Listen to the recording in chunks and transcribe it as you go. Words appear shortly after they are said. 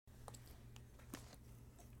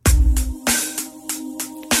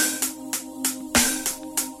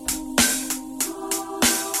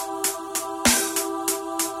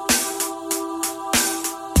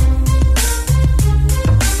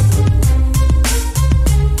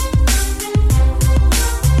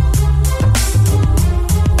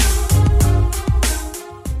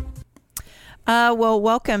Well,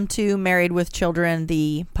 welcome to Married with Children,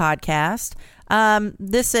 the podcast.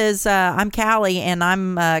 This is, I'm Callie, and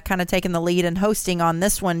I'm kind of taking the lead and hosting on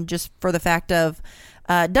this one just for the fact of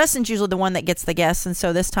Dustin's usually the one that gets the guests, and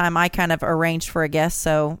so this time I kind of arranged for a guest,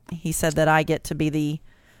 so he said that I get to be the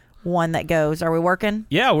one that goes. Are we working?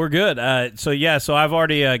 Yeah, we're good. So I've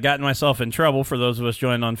already gotten myself in trouble for those of us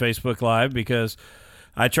joined on Facebook Live because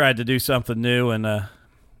I tried to do something new, and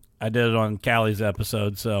I did it on Callie's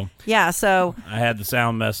episode, so I had the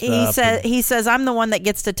sound messed up. He says I'm the one that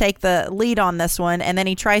gets to take the lead on this one, and then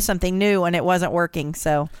he tries something new and it wasn't working.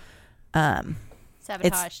 So,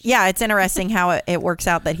 sabotage. It's interesting how it works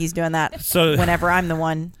out that he's doing that. So whenever I'm the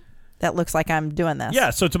one that looks like I'm doing this.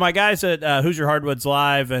 Yeah. So to my guys at Hoosier Hardwoods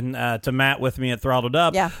Live and to Matt with me at Throttled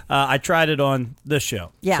Up, I tried it on this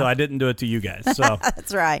show. Yeah. So I didn't do it to you guys. So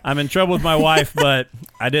that's right. I'm in trouble with my wife, but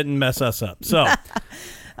I didn't mess us up. So.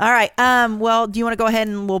 All right. Well, do you want to go ahead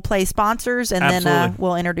and we'll play sponsors and then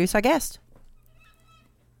we'll introduce our guest?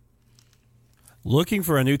 Looking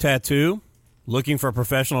for a new tattoo? Looking for a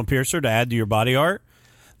professional piercer to add to your body art?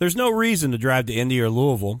 There's no reason to drive to Indy or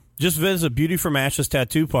Louisville. Just visit Beauty from Ashes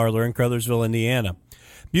Tattoo Parlor in Crothersville, Indiana.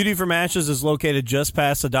 Beauty from Ashes is located just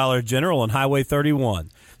past the Dollar General on Highway 31.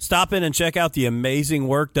 Stop in and check out the amazing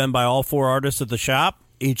work done by all 4 artists at the shop.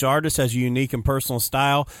 Each artist has a unique and personal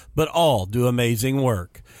style, but all do amazing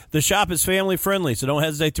work. The shop is family friendly, so don't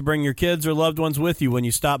hesitate to bring your kids or loved ones with you when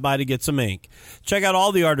you stop by to get some ink. Check out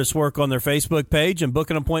all the artists' work on their Facebook page and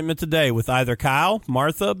book an appointment today with either Kyle,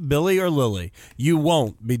 Martha, Billy, or Lily. You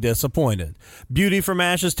won't be disappointed. Beauty from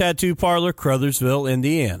Ashes Tattoo Parlor, Crothersville,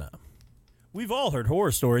 Indiana. We've all heard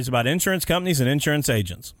horror stories about insurance companies and insurance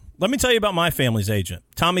agents. Let me tell you about my family's agent,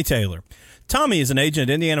 Tommy Taylor. Tommy is an agent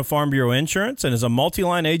at Indiana Farm Bureau Insurance and is a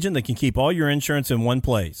multi-line agent that can keep all your insurance in one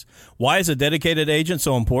place. Why is a dedicated agent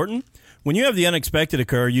so important? When you have the unexpected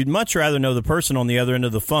occur, you'd much rather know the person on the other end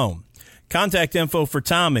of the phone. Contact info for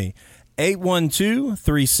Tommy,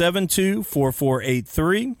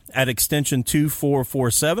 812-372-4483 at extension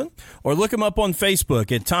 2447, or look him up on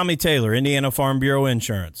Facebook at Tommy Taylor, Indiana Farm Bureau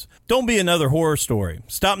Insurance. Don't be another horror story.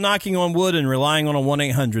 Stop knocking on wood and relying on a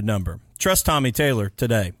 1-800 number. Trust Tommy Taylor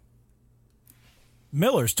today.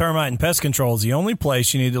 Miller's Termite and Pest Control is the only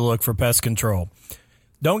place you need to look for pest control.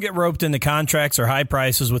 Don't get roped into contracts or high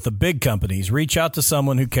prices with the big companies. Reach out to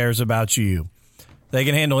someone who cares about you. They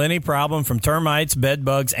can handle any problem from termites, bed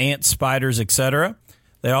bugs, ants, spiders, etc.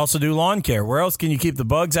 They also do lawn care. Where else can you keep the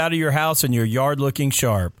bugs out of your house and your yard looking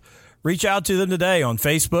sharp? Reach out to them today on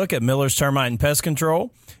Facebook at Miller's Termite and Pest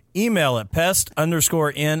Control. Email at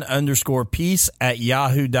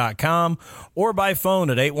pest_n_peace@yahoo.com or by phone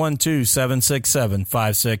at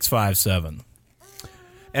 812-767-5657.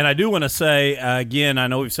 And I do want to say, again, I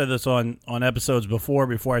know we've said this on episodes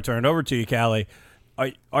before I turn it over to you, Callie,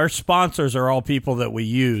 our sponsors are all people that we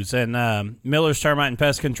use. And Miller's Termite and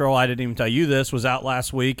Pest Control, I didn't even tell you this, was out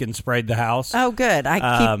last week and sprayed the house. Oh, good. I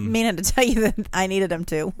keep meaning to tell you that I needed them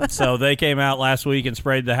to. So they came out last week and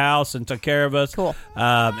sprayed the house and took care of us. Cool.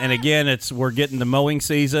 And again, we're getting the mowing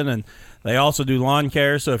season, and they also do lawn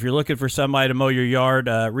care. So if you're looking for somebody to mow your yard,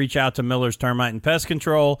 reach out to Miller's Termite and Pest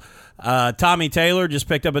Control. Tommy Taylor just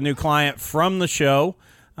picked up a new client from the show.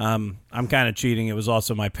 I'm kind of cheating. It was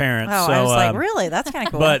also my parents. Oh, so, I was like, really? That's kind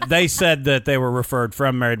of cool. But they said that they were referred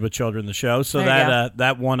from Married with Children, the show. So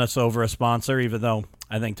that won us over a sponsor, even though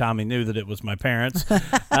I think Tommy knew that it was my parents.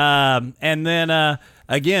 And then,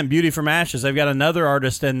 again, Beauty from Ashes. They've got another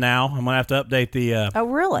artist in now. I'm going to have to update the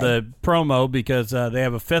promo because they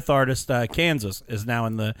have a 5th artist. Kansas is now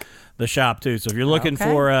in the shop, too. So if you're looking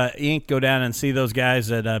for ink, go down and see those guys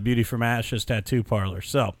at Beauty from Ashes Tattoo Parlor.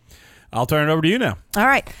 So I'll turn it over to you now. All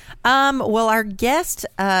right. Well, our guest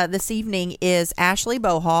this evening is Ashley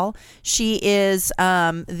Bohall. She is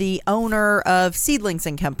the owner of Seedlings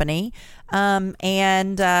and Company.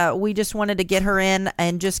 And we just wanted to get her in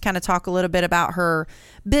and just kind of talk a little bit about her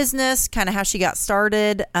business, kind of how she got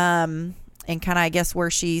started, and kind of, I guess,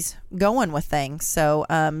 where she's going with things. So,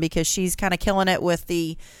 because she's kind of killing it with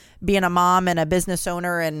being a mom and a business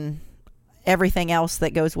owner and everything else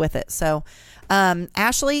that goes with it. So,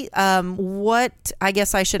 Ashley, what I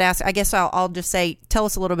guess I should ask, I guess I'll just say, tell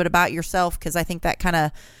us a little bit about yourself, because I think that kind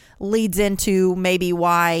of leads into maybe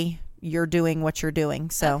why you're doing what you're doing.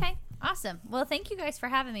 So. Okay. Awesome. Well, thank you guys for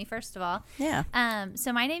having me, first of all. Yeah.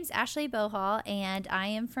 So my name's Ashley Bohall, and I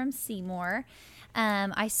am from Seymour.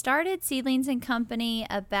 I started Seedlings and Company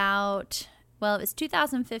it was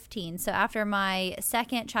 2015. So after my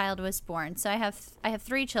second child was born. So I have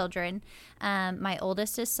 3 children. My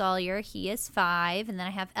oldest is Sawyer. He is 5. And then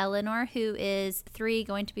I have Eleanor, who is 3,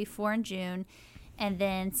 going to be 4 in June. And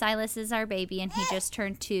then Silas is our baby, and he just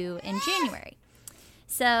turned 2 in January.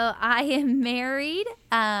 So I am married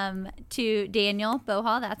to Daniel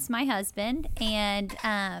Bohall. That's my husband. And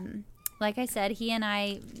like I said, he and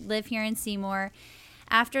I live here in Seymour.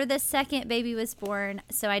 After the second baby was born,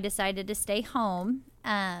 so I decided to stay home.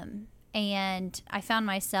 And I found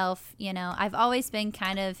myself, I've always been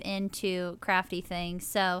kind of into crafty things.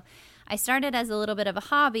 So I started as a little bit of a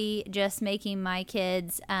hobby, just making my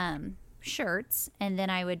kids shirts, and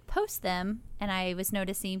then I would post them, and I was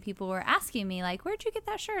noticing people were asking me, like, where'd you get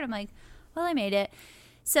that shirt? I'm like, well, I made it.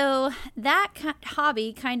 So that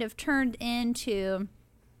hobby kind of turned into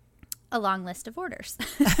a long list of orders.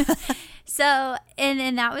 So,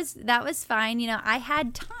 and that was fine. I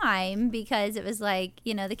had time because it was like,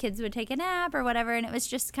 the kids would take a nap or whatever. And it was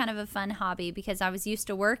just kind of a fun hobby because I was used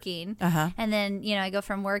to working. And then, I go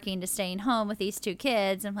from working to staying home with these two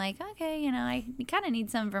kids. I'm like, okay, I kind of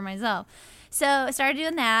need some for myself. So I started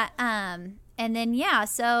doing that. And then,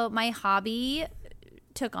 so my hobby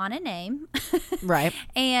took on a name. Right.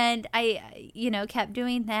 And I, kept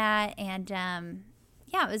doing that. And,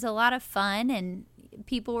 it was a lot of fun, and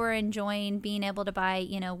people were enjoying being able to buy,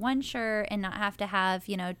 one shirt and not have to have,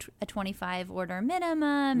 a 25 order minimum.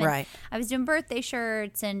 And right. I was doing birthday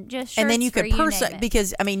shirts and just shirts. And then you could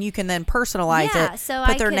because you can then personalize it, so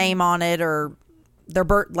put their name on it or their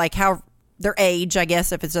their age, I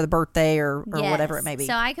guess, if it's a birthday or whatever it may be.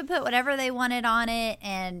 So I could put whatever they wanted on it,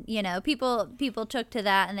 and people took to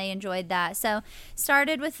that and they enjoyed that. So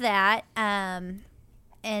started with that.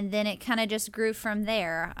 And then it kind of just grew from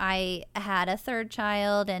there. I had a third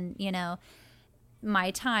child, and,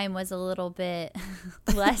 my time was a little bit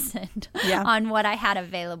lessened on what I had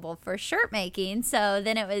available for shirt making. So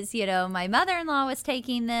then it was, my mother-in-law was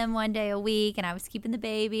taking them one day a week, and I was keeping the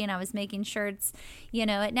baby, and I was making shirts,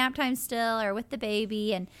 at nap time still or with the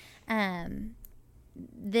baby. And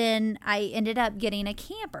then I ended up getting a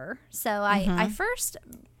camper. So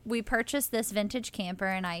we purchased this vintage camper,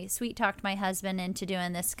 and I sweet-talked my husband into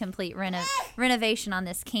doing this complete renovation on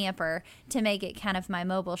this camper to make it kind of my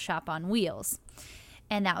mobile shop on wheels.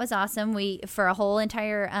 And that was awesome. For a whole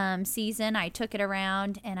entire season, I took it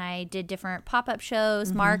around, and I did different pop-up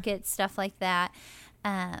shows, markets, stuff like that.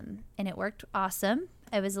 And it worked awesome.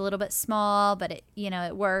 It was a little bit small, but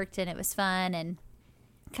it worked, and it was fun, and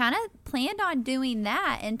kind of planned on doing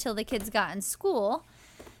that until the kids got in school.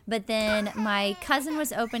 But then my cousin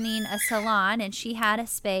was opening a salon, and she had a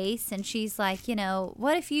space, and she's like,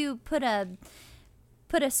 what if you put a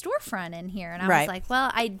storefront in here? And I was like,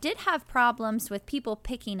 well, I did have problems with people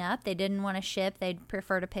picking up. They didn't want to ship. They'd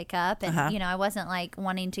prefer to pick up. And, I wasn't like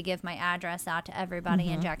wanting to give my address out to everybody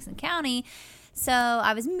in Jackson County. So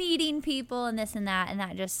I was meeting people and this and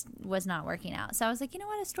that just was not working out. So I was like, a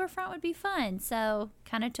storefront would be fun. So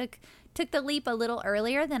kind of took the leap a little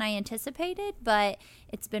earlier than I anticipated, but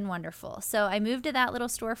it's been wonderful. So I moved to that little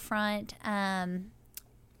storefront, and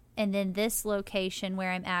then this location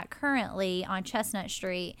where I'm at currently on Chestnut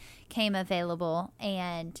Street came available,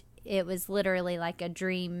 and it was literally like a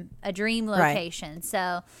dream location. Right.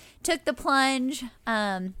 So took the plunge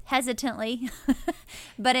hesitantly,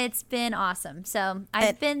 but it's been awesome. So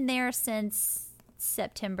I've been there since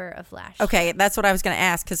September of last year. Okay, that's what I was going to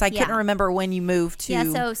ask, because I couldn't remember when you moved to. Yeah,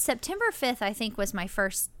 so September 5th, I think, was my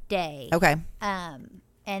first day. Okay.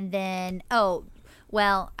 And then,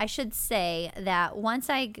 I should say that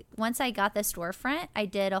once I got the storefront, I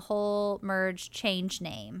did a whole merge change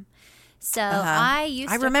name. So I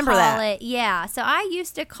used to call it. Yeah, so I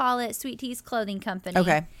used to call it Sweet Tea's Clothing Company.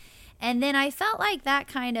 Okay. And then I felt like that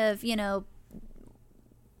kind of,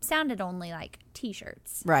 sounded only like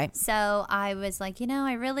T-shirts. Right. So I was like,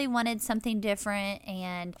 I really wanted something different,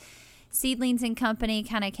 and Seedlings and Company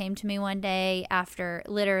kind of came to me one day after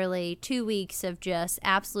literally 2 weeks of just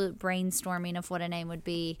absolute brainstorming of what a name would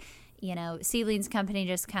be. Seedlings Company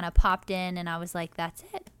just kind of popped in, and I was like, that's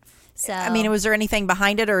it. So was there anything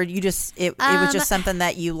behind it, or you just it was just something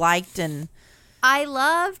that you liked? And I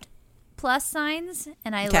loved plus signs,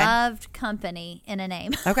 and I loved company in a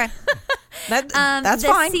name. Okay. That's fine.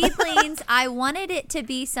 The Seedlings, I wanted it to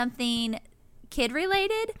be something kid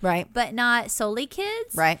related, right? But not solely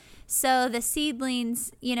kids, right? So the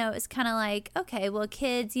Seedlings, it's kind of like, okay, well,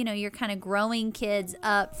 kids, you're kind of growing kids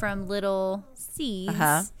up from little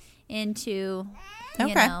seeds into,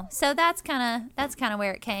 so that's kind of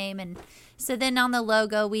where it came. And so then on the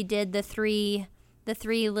logo, we did the three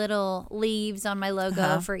little leaves on my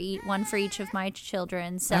logo for one for each of my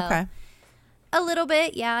children. So a little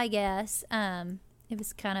bit, yeah, I guess. It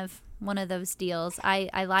was kind of one of those deals.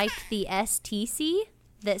 I liked the STC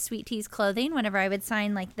that Sweet Tea's clothing, whenever I would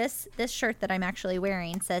sign like this shirt that I'm actually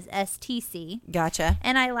wearing says STC. Gotcha.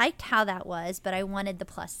 And I liked how that was, but I wanted the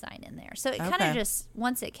plus sign in there. So it kind Okay. of just,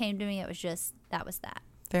 once it came to me, it was just, that was that.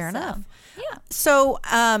 Fair enough. Yeah. So,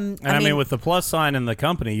 And I mean, with the plus sign in the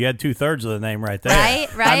company, you had 2/3 of the name right there.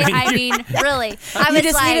 Right. I mean, really. I you was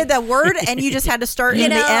just like, needed the word, and you just had to start in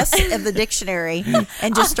the S of the dictionary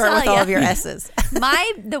and just start with tell all ya. of your S's.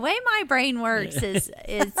 the way my brain works is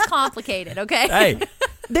complicated, okay? Hey,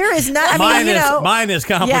 There is not, I mean, mine is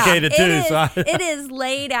complicated too. It is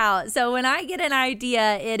laid out. So when I get an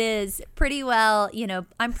idea, it is pretty well,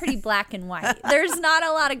 I'm pretty black and white. There's not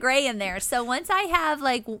a lot of gray in there. So once I have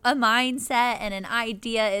like a mindset and an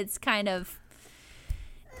idea, it's kind of,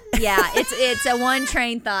 it's a one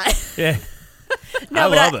train thought. Yeah. No,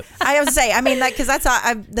 I love it. I have to say, I mean, because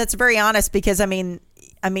that's very honest. Because I mean,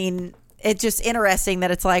 it's just interesting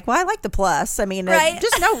that it's like, well, I like the plus. I mean, Right.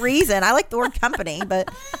 just no reason. I like the word company, but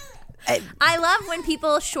I love when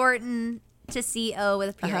people shorten to CO with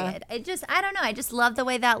a period. I don't know. I just love the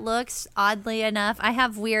way that looks. Oddly enough, I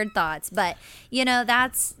have weird thoughts, but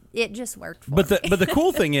it just worked for me. But the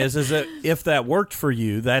cool thing is that if that worked for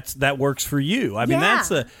you, that works for you. I mean, Yeah.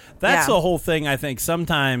 that's the whole thing. I think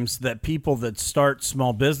sometimes that people that start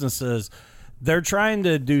small businesses, they're trying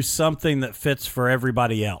to do something that fits for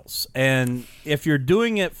everybody else. And if you're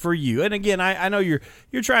doing it for you, and again, I know you're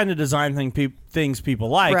trying to design things people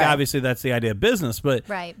like. Right. Obviously, that's the idea of business, but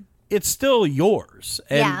Right. it's still yours.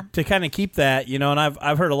 And Yeah. to kind of keep that, and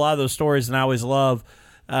I've heard a lot of those stories, and I always love,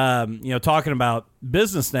 talking about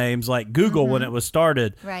business names like Google when it was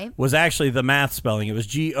started Right. was actually the math spelling. It was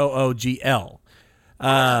GOOGL.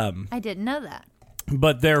 I didn't know that.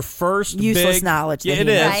 But their first useless big, knowledge. Yeah, that it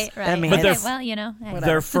he is. knows. Right. I mean, But they're- hey.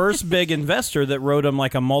 Their first big investor that wrote them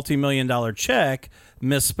like a multi-million-dollar check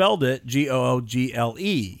misspelled it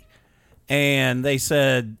GOOGLE. And they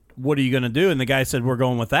said, what are you going to do? And the guy said, we're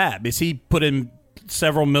going with that. Because he put in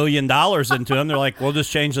several $1 million into them. They're like, we'll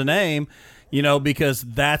just change the name, because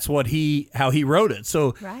that's how he wrote it.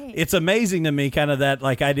 So Right. it's amazing to me kind of that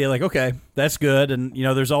like idea, like, okay, that's good. And,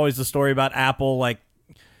 there's always the story about Apple, like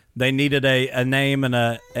they needed a name and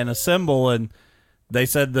a symbol. And they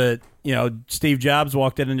said that, Steve Jobs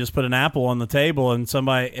walked in and just put an apple on the table and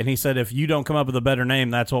he said, if you don't come up with a better name,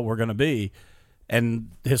 that's what we're going to be. And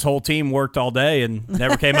his whole team worked all day and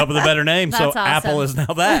never came up with a better name. So That's awesome. Apple is now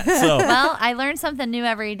that. So Well, I learned something new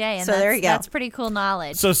every day, and So there you go. that's pretty cool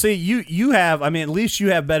knowledge. So see, you have, at least you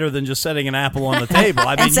have better than just setting an apple on the table.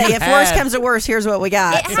 and say, if worse comes to worse, here's what we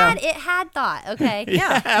got. It had thought, okay?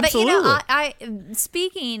 Yeah, absolutely. But I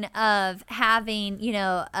speaking of having,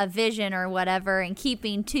 a vision or whatever and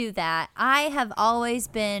keeping to that, I have always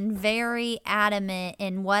been very adamant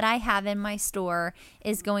in what I have in my store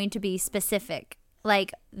is going to be specific.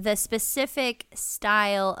 Like the specific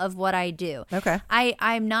style of what I do. Okay.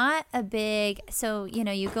 I'm not a big, so,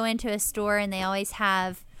 you go into a store and they always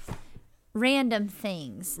have random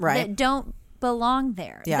things Right. that don't belong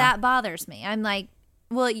there. Yeah. That bothers me. I'm like,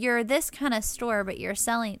 well, you're this kind of store, but you're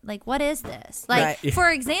selling, like, what is this? Like, Right.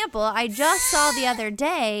 for example, I just saw the other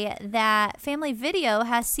day that Family Video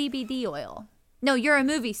has CBD oil. No, you're a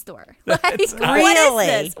movie store. Like, what is Really?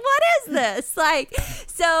 this? What is this? Like,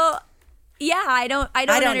 so... Yeah, I don't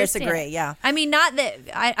understand. disagree, yeah. I mean, not that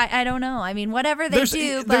I don't know. I mean, whatever they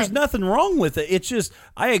do, but there's nothing wrong with it. It's just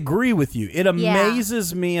I agree with you. It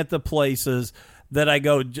amazes me at the places that I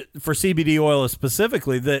go for CBD oil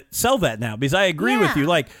specifically that sell that now, because I agree with you.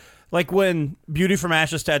 Like when Beauty from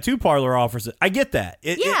Ashes Tattoo Parlor offers it, I get that.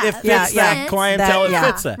 It fits that clientele. It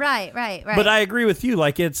fits that. Right. But I agree with you.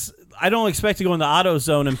 Like I don't expect to go into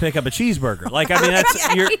AutoZone and pick up a cheeseburger. Like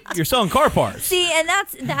that's you're selling car parts. See, and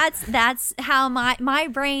that's how my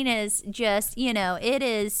brain is. Just it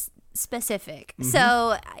is specific. Mm-hmm.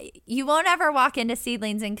 So you won't ever walk into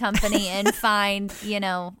Seedlings and Company and find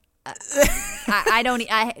I don't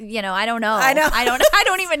know. I know. I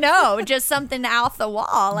don't even know. Just something off the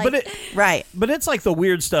wall. Like, Right. But it's like the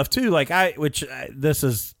weird stuff too. Like this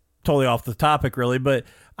is totally off the topic, really. But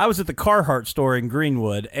I was at the Carhartt store in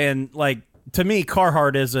Greenwood, and like to me,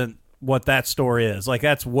 Carhartt isn't what that store is. Like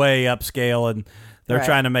that's way upscale, and they're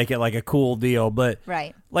trying to make it like a cool deal. But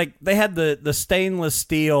like they had the stainless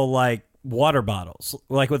steel like water bottles,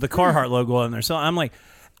 like with the Carhartt logo on there. So I'm like,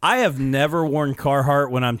 I have never worn Carhartt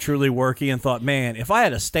when I'm truly working and thought, man, if I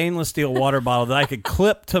had a stainless steel water bottle that I could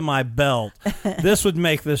clip to my belt, this would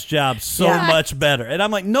make this job so much better. And I'm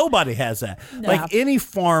like, nobody has that. No. Like any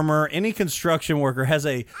farmer, any construction worker has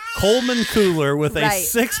a Coleman cooler with a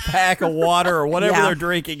 6-pack of water or whatever they're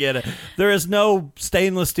drinking in it. There is no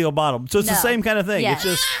stainless steel bottle. So it's the same kind of thing.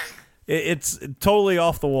 Yes. it's totally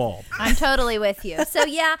off the wall. I'm totally with you. So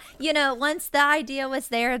yeah, once the idea was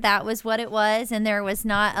there, that was what it was, and there was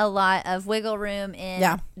not a lot of wiggle room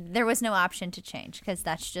there was no option to change, because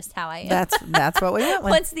that's just how I am. That's what we went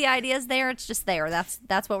with. Once the idea's there, it's just there.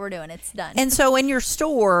 That's what we're doing. It's done. And so in your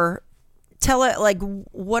store, tell it, like,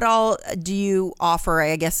 what all do you offer,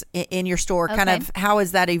 I guess, in your store? Okay. Kind of how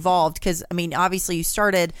has that evolved? Because, I mean, obviously you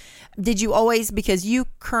started, did you always, because you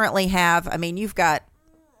currently have, I mean, you've got,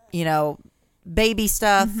 baby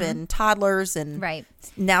stuff and toddlers and right.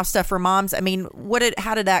 now stuff for moms. I mean,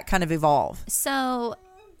 how did that kind of evolve? So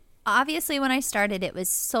obviously when I started, it was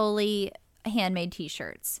solely handmade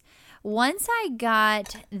t-shirts. Once I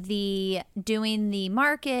got doing the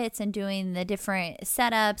markets and doing the different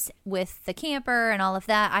setups with the camper and all of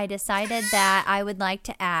that, I decided that I would like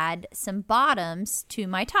to add some bottoms to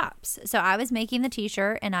my tops. So I was making the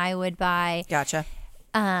t-shirt, and I would buy Gotcha.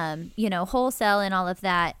 Wholesale and all of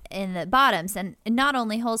that in the bottoms. And not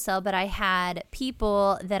only wholesale, but I had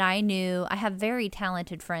people that I knew. I have very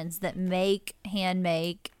talented friends that hand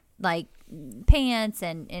make like pants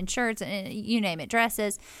and shirts and you name it,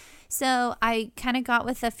 dresses. So I kind of got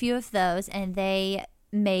with a few of those, and they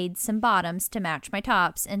made some bottoms to match my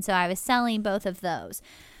tops. And so I was selling both of those.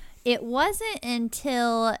 It wasn't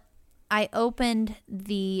until I opened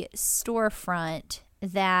the storefront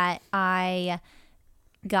that I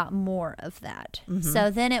got more of that.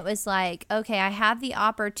 So then it was like, okay, I have the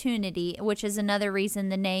opportunity, which is another reason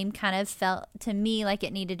the name kind of felt to me like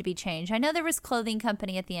it needed to be changed. I know there was clothing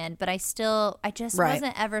company at the end, but I just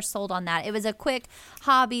wasn't ever sold on that. It was a quick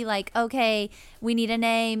hobby, like, okay, we need a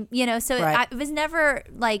name, so it was never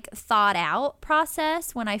like thought out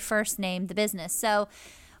process when I first named the business. So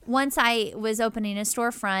once I was opening a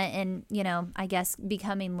storefront and, I guess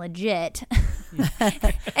becoming legit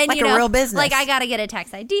and like a real business, like I got to get a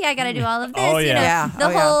tax ID, I got to do all of this, Oh, yeah.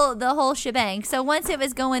 the whole shebang. So once it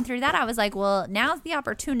was going through that, I was like, well, now's the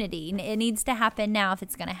opportunity. It needs to happen now if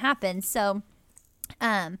it's going to happen. So,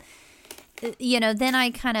 then I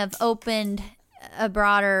kind of opened a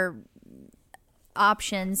broader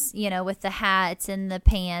options, with the hats and the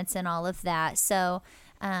pants and all of that. So,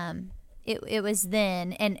 it was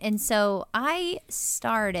then. And so I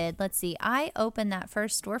started, I opened that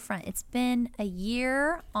first storefront. It's been a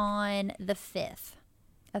year on the 5th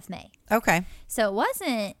of May. Okay. So it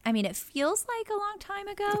wasn't, it feels like a long time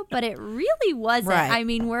ago, but it really wasn't.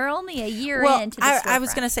 Right. We're only a year into the storefront. I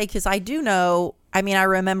was going to say, because I do know, I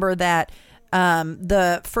remember that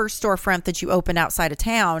the first storefront that you opened outside of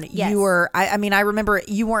town, yes. you were, I remember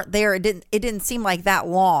you weren't there. It didn't seem like that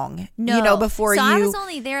long, no. Before so you. I was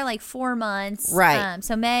only there like 4 months. Right.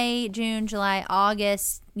 So May, June, July,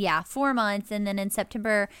 August. Yeah. 4 months. And then in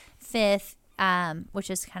September 5th, which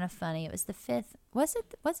is kind of funny. It was the 5th. Was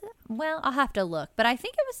it? Well, I'll have to look, but I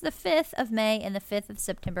think it was the 5th of May and the 5th of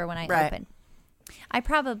September when I opened.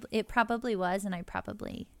 It probably was. And I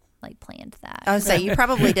probably planned that. I would say you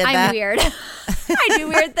probably did that. I'm weird. I do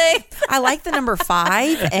weird things. I like the number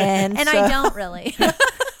 5, and I don't really.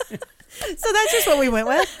 So that's just what we went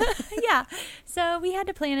with. Yeah. So we had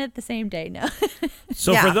to plan it the same day. No.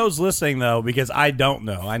 So for those listening, though, because I don't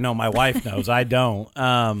know, I know my wife knows, I don't.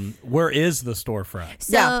 Where is the storefront?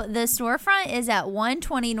 So the storefront is at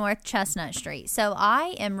 120 North Chestnut Street. So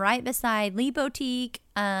I am right beside Lee Boutique,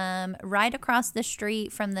 right across the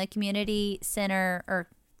street from the community center or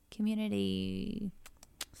community.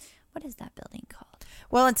 What is that building called?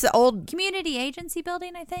 Well, it's the old community agency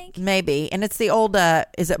building, I think. Maybe, and it's the old.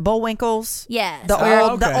 Is it Bullwinkles? Yes. The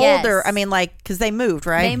old, the Yes. older. Because they moved,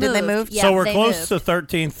 right? They Did they move? Yeah, so we're they close moved. to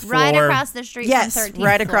 13th floor. Right across the street Yes, from 13th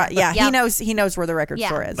right floor. across. Yeah, Yep. he knows where the record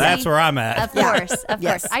store is. That's where I'm at. Of course, of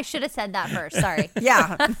Yes. course. I should have said that first. Sorry.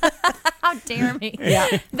 Yeah. How dare me?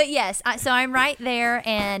 Yeah. But yes, so I'm right there,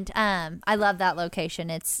 and I love that location.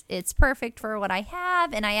 It's perfect for what I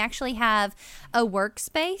have, and I actually have a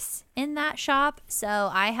workspace in that shop. So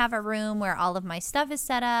I have a room where all of my stuff is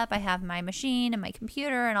set up. I have my machine and my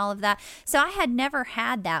computer and all of that. So I had never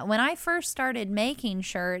had that. When I first started making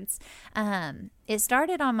shirts, it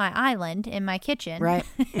started on my island in my kitchen. Right.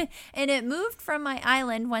 And it moved from my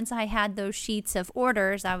island once I had those sheets of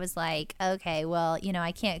orders. I was like, okay, well,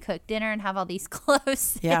 I can't cook dinner and have all these clothes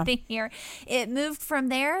sitting here. It moved from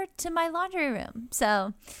there to my laundry room.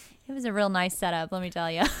 So it was a real nice setup, let me tell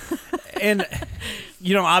you. And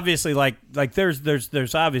obviously like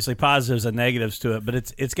there's obviously positives and negatives to it, but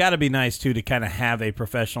it's got to be nice too to kind of have a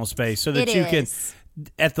professional space so that you can,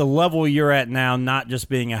 at the level you're at now, not just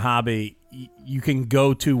being a hobby, you can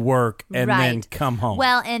go to work and then come home.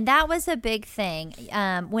 Well, and that was a big thing.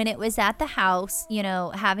 When it was at the house,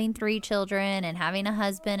 having 3 children and having a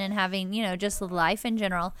husband and having, just life in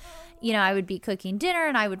general, I would be cooking dinner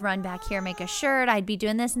and I would run back here, make a shirt. I'd be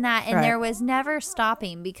doing this and that. And there was never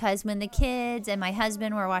stopping, because when the kids and my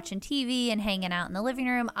husband were watching TV and hanging out in the living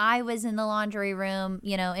room, I was in the laundry room,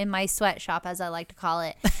 in my sweatshop, as I like to call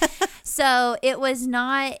it. So it was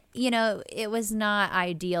not, it was not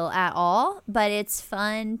ideal at all, but it's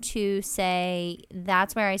fun to say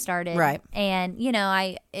that's where I started. Right. And,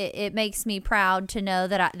 it makes me proud to know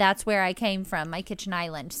that that's where I came from, my kitchen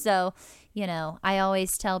island. So, I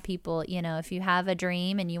always tell people, if you have a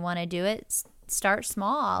dream and you want to do it, start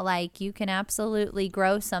small. Like, you can absolutely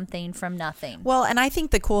grow something from nothing. Well, and I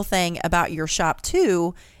think the cool thing about your shop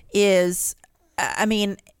too is,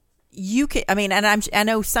 you can, and I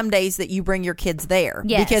know some days that you bring your kids there,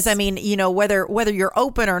 yes. because whether you're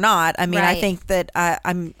open or not, I right. think that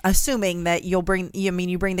I'm assuming that you bring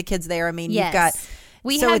the kids there. yes. You've got.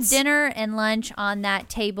 We have dinner and lunch on that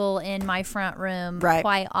table in my front room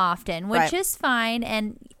quite often, which is fine,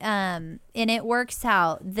 and it works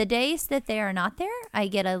out. The days that they are not there, I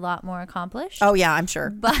get a lot more accomplished. Oh yeah, I'm sure.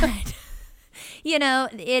 But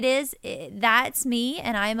that's me,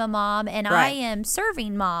 and I'm a mom, and I am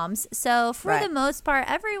serving moms. So for the most part,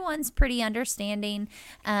 everyone's pretty understanding.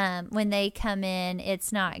 When they come in,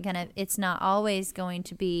 it's not always going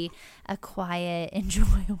to be a quiet,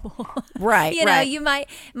 enjoyable. Right.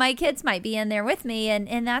 My kids might be in there with me,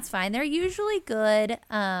 and that's fine. They're usually good.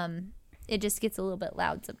 It just gets a little bit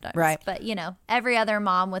loud sometimes. Right. But, every other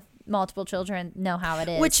mom with multiple children know how it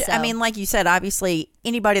is. Which, so. like you said, obviously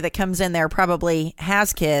anybody that comes in there probably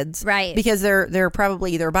has kids. Right. Because they're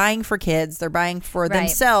probably either buying for kids, they're buying for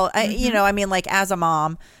themselves. Mm-hmm. As a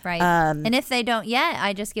mom. Right. And if they don't yet,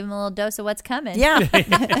 I just give them a little dose of what's coming. Yeah.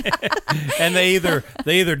 And they either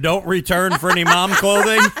don't return for any mom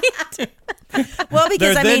clothing. Well,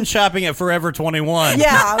 because they're then shopping at Forever 21.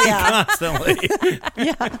 Yeah. Constantly.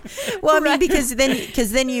 Yeah. Well, because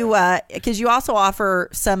you also offer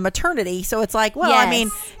some maternity, so it's like, well,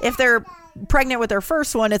 yes. If they're pregnant with their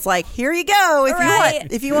first one, it's like, here you go.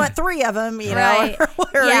 If you want 3 of them, right. or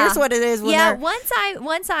here's what it is. Once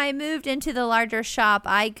I moved into the larger shop,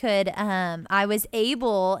 I could I was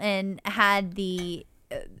able and had the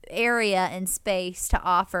area and space to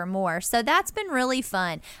offer more. So that's been really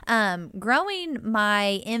fun. Growing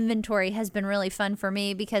my inventory has been really fun for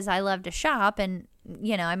me, because I love to shop, and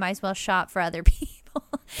I might as well shop for other people.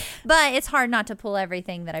 But it's hard not to pull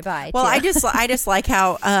everything that I buy. Well, too. I just like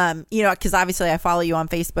how because obviously I follow you on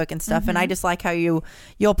Facebook and stuff, and I just like how you'll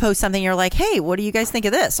post something, you're like, hey, what do you guys think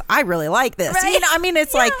of this? I really like this. Right.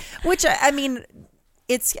 It's like, which you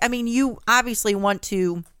obviously want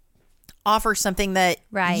to offer something that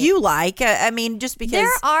you like. Just because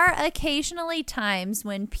there are occasionally times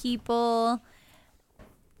when people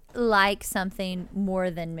like something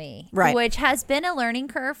more than me, which has been a learning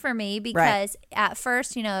curve for me, because at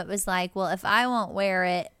first, it was like, well, if I won't wear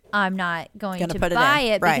it, I'm not going to buy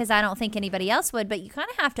it because I don't think anybody else would. But you kind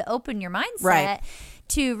of have to open your mindset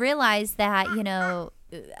to realize that,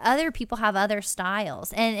 other people have other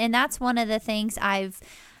styles. And that's one of the things I've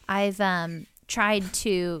tried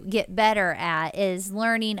to get better at, is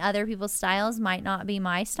learning other people's styles might not be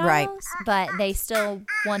my styles, but they still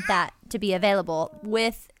want that to be available,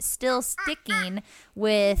 with still sticking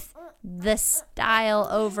with the style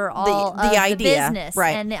overall the of idea, the business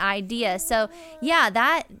and the idea. So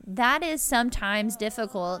that is sometimes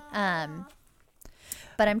difficult.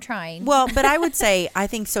 But I'm trying. Well, but I would say I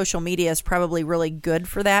think social media is probably really good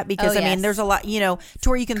for that, because there's a lot, to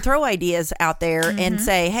where you can throw ideas out there and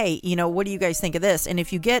say, hey, what do you guys think of this? And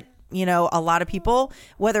if you get, a lot of people,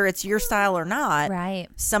 whether it's your style or not,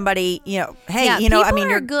 somebody, hey, people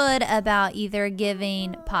are good about either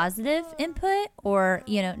giving positive input or,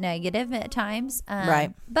 negative at times.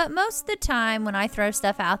 But most of the time when I throw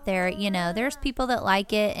stuff out there, there's people that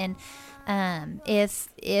like it, and if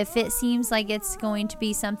it seems like it's going to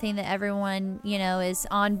be something that everyone, is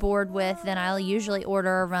on board with, then I'll usually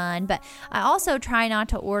order a run. But I also try not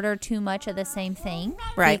to order too much of the same thing,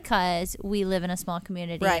 because we live in a small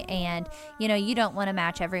community, and, you don't want to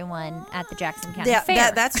match everyone at the Jackson County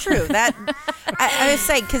Fair. That's true. That I would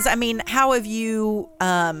say, because, how have you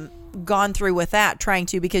gone through with that, trying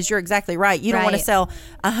to, because you're exactly right, you don't want to sell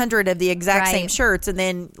 100 of the exact same shirts, and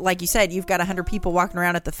then, like you said, you've got 100 people walking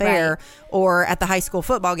around at the fair or at the high school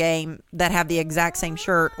football game that have the exact same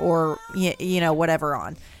shirt or whatever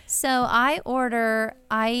on. So you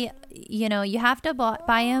have to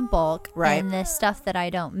buy in bulk, and the stuff that I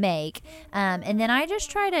don't make, and then I just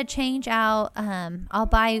try to change out. I'll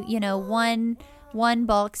buy one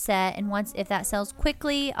bulk set, and once if that sells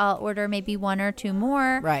quickly, I'll order maybe 1 or 2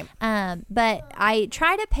 more. Right. But I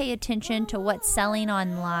try to pay attention to what's selling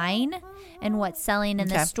online and what's selling in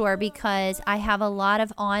the store, because I have a lot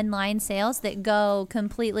of online sales that go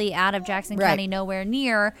completely out of Jackson County, nowhere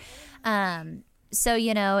near. So,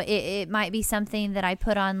 it might be something that I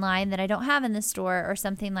put online that I don't have in the store or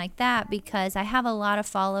something like that, because I have a lot of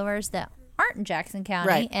followers that aren't in Jackson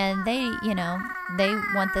County, and they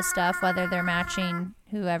want the stuff whether they're matching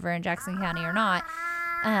whoever in Jackson County or not.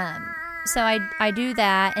 So I do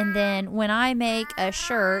that, and then when I make a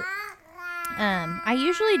shirt, I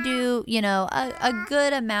usually do a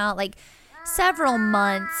good amount, like several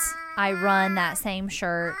months. I run that same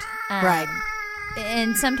shirt,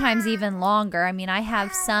 and sometimes even longer. I mean, I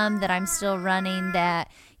have some that I'm still running that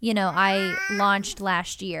I launched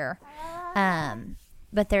last year.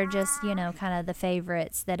 But they're just, kind of the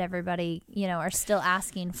favorites that everybody, are still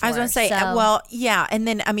asking for. I was going to say, and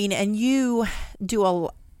then, and you do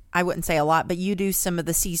I wouldn't say a lot, but you do some of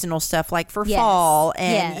the seasonal stuff, like for fall,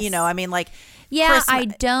 and, like Christmas. I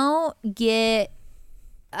don't get,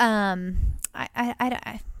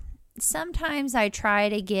 sometimes I try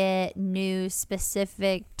to get new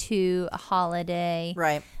specific to a holiday.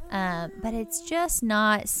 Right. But it's just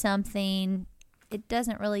not something... It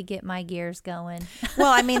doesn't really get my gears going.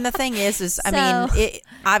 Well, the thing is,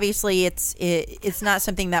 obviously it's not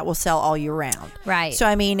something that will sell all year round. Right.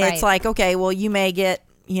 So, it's like, okay, well, you may get,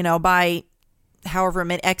 buy however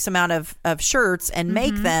many X amount of shirts and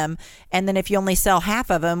make them. And then if you only sell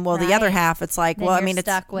half of them, well, the other half, it's like, then it's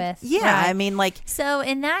stuck with. Yeah. Right. So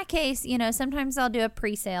in that case, sometimes I'll do a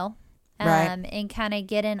pre-sale. And kind of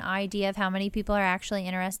get an idea of how many people are actually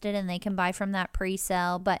interested, and they can buy from that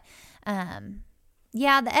pre-sale. But,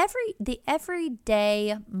 the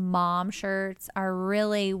everyday mom shirts are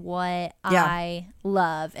really what I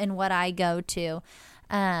love and what I go to.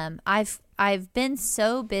 I've been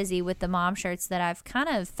so busy with the mom shirts that I've kind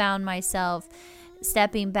of found myself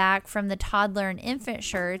stepping back from the toddler and infant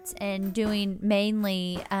shirts and doing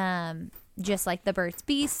mainly just like the Burt's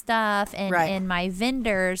Bees stuff and my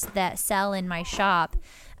vendors that sell in my shop.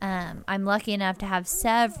 I'm lucky enough to have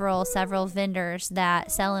several vendors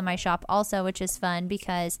that sell in my shop also, which is fun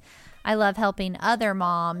because I love helping other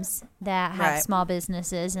moms that have small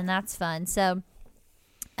businesses, and that's fun. So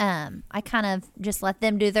I kind of just let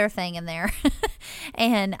them do their thing in there.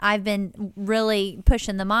 And I've been really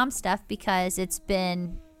pushing the mom stuff because it's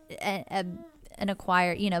been an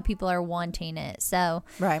acquired, people are wanting it. So,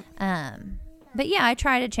 but yeah, I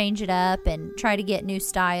try to change it up and try to get new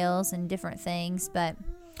styles and different things, but...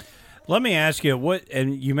 Let me ask you,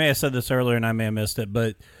 and you may have said this earlier and I may have missed it,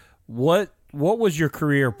 but what was your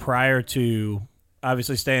career prior to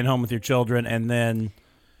obviously staying home with your children and then...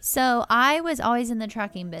 So I was always in the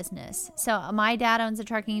trucking business. So my dad owns a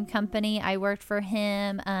trucking company. I worked for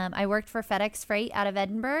him. I worked for FedEx Freight out of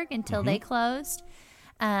Edinburgh until they closed.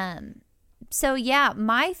 So yeah,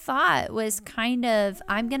 my thought was kind of,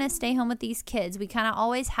 I'm going to stay home with these kids. We kind of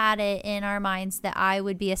always had it in our minds that I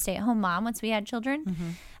would be a stay-at-home mom once we had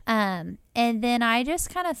children. And then I just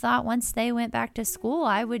kind of thought once they went back to school,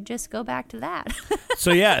 I would just go back to that.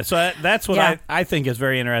 So that's what I think is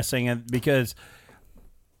very interesting, and because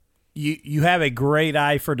you have a great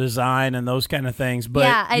eye for design and those kind of things,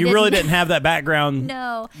 but you really didn't have that background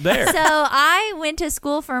there. So I went to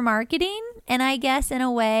school for marketing, and I guess in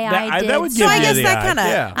a way I did. That would give you the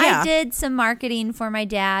eye. I did some marketing for my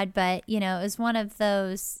dad, but it was one of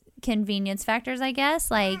those convenience factors, I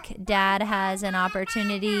guess. Like, dad has an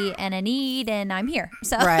opportunity and a need, and I'm here.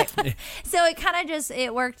 So so it kind of just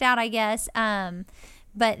it worked out, I guess.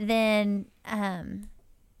 But then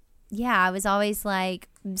I was always like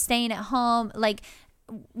staying at home. Like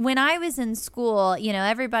when I was in school,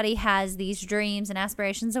 everybody has these dreams and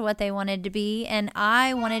aspirations of what they wanted to be, and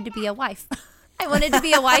I wanted to be a wife. I wanted to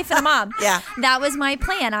be a wife and a mom. That was my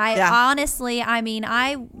plan. Honestly,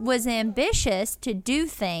 I was ambitious to do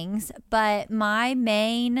things, but my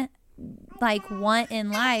main want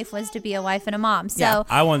in life was to be a wife and a mom. So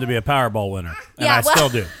I wanted to be a Powerball winner, and I still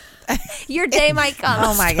do. Your day might come.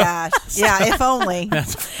 Oh my gosh. Yeah, if only.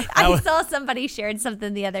 I saw somebody shared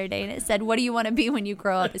something the other day, and it said, "What do you want to be when you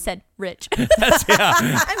grow up?" It said, "Rich." I'm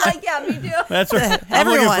like, yeah, me too. That's right. I'm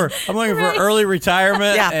looking for early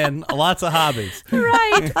retirement and lots of hobbies.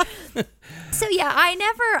 Right. So yeah,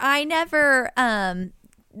 I never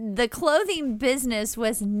the clothing business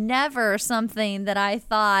was never something that I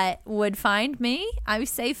thought would find me. I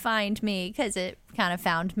say find me because it kind of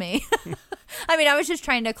found me. I was just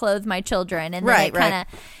trying to clothe my children, and then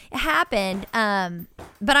it happened.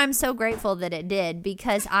 But I'm so grateful that it did,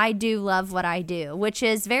 because I do love what I do, which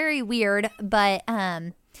is very weird. But,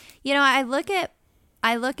 I look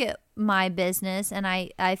at my business, and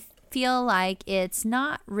I feel like it's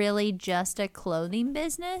not really just a clothing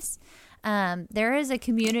business. There is a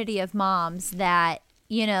community of moms that,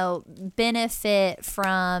 benefit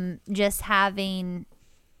from just having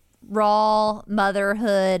raw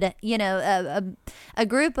motherhood, a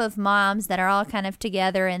group of moms that are all kind of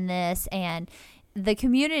together in this, and the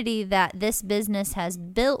community that this business has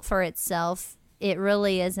built for itself, it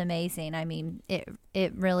really is amazing. I mean,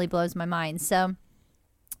 it really blows my mind. So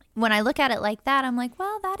when I look at it like that, I'm like,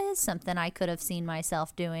 well, that is something I could have seen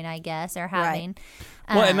myself doing, I guess, or having.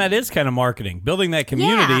 Right. Well, and that is kind of marketing. Building that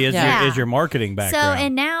community is your marketing background. So,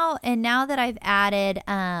 and now that I've added,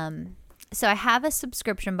 so I have a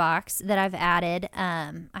subscription box that I've added.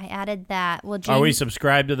 I added that. Well, are we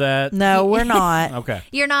subscribed to that? No, we're not. Okay.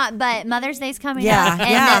 You're not, but Mother's Day's coming up.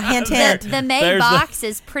 And hint, hint. The May box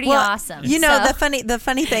is pretty awesome. The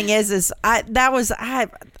funny thing is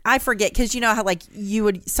I forget, because you know how like you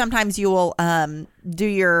will do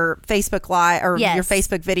your Facebook Live or your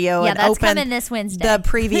Facebook video and that's open coming this Wednesday. The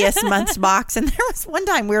previous month's box. And there was one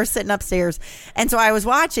time we were sitting upstairs, and so I was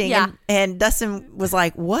watching, and Dustin was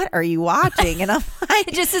like, "What are you watching?" And I'm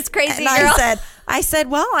like, "Just this crazy and girl." I said,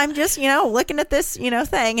 "Well, I'm just looking at this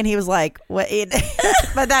thing," and he was like, "What?"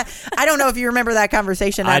 But that, I don't know if you remember that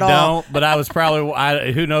conversation at all. I don't, but I was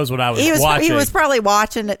probably who knows what I was watching. He was probably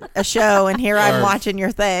watching a show, and here I'm watching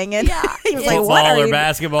your thing, and he was like, "What are you?"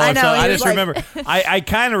 Basketball. I know. I just remember. I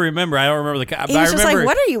kind of remember. I don't remember He was just like,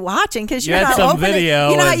 "What are you watching?" Because you're not opening. Video.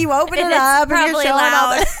 You know how you open it up and you're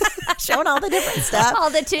showing showing all the different stuff, all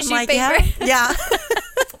the tissue paper. Yeah.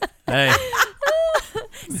 Hey.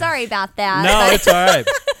 Sorry about that. No, it's all right.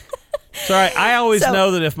 It's all right. I always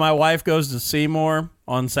know that if my wife goes to Seymour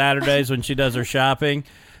on Saturdays when she does her shopping,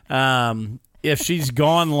 if she's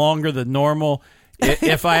gone longer than normal,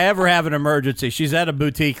 if I ever have an emergency, she's at a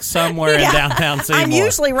boutique somewhere in downtown Seymour. I'm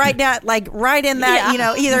usually right in that,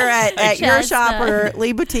 either at your shop or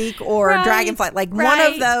Lee Boutique or Dragonfly, like one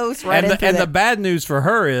of those. The bad news for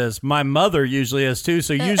her is my mother usually is too.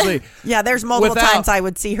 So usually, there's multiple times I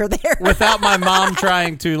would see her there without my mom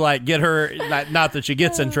trying to get her. Not that she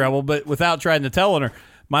gets in trouble, but without trying to tell her.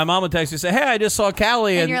 My mom would text me and say, "Hey, I just saw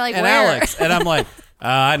Callie and Alex," and I'm like,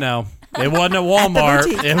 I know. It wasn't at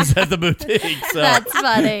Walmart. It was at the boutique. So. That's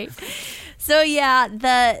funny. So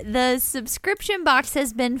the subscription box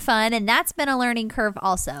has been fun, and that's been a learning curve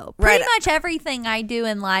also. Pretty much everything I do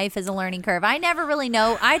in life is a learning curve. I never really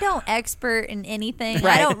know. I don't expert in anything.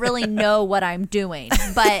 Right. I don't really know what I'm doing,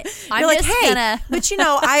 but I'm like, just gonna. But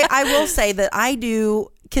I will say that I do.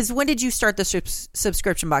 Because when did you start the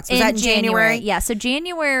subscription box? Was that in January? Yeah, so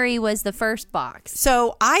January was the first box.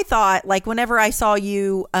 So I thought, whenever I saw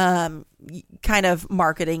you kind of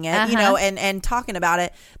marketing it, and talking about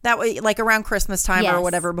it, that way, around Christmas time or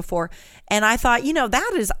whatever before. And I thought,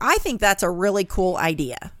 I think that's a really cool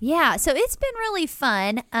idea. Yeah, so it's been really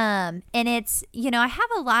fun. And it's, I have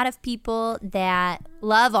a lot of people that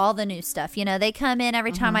love all the new stuff. They come in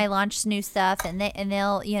every time I launch new stuff, and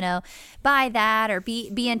they'll, buy that or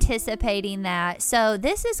be anticipating that. So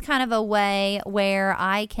this is kind of a way where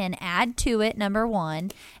I can add to it, number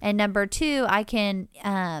one. And number two, I can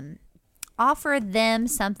offer them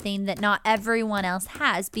something that not everyone else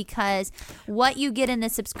has, because what you get in the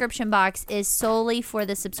subscription box is solely for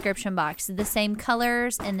the subscription box. The same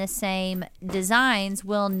colors and the same designs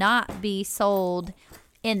will not be sold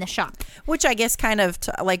in the shop. Which I guess kind of,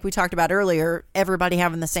 like we talked about earlier, everybody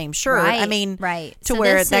having the same shirt. Right, I mean, right. To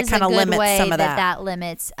where that kind of limits some of that. That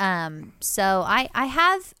limits. So I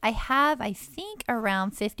have, I think,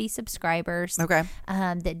 around 50 subscribers. Okay.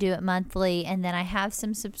 That do it monthly, and then I have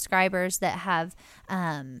some subscribers that have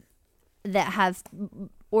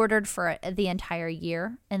ordered for the entire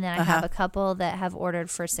year, and then I have a couple that have ordered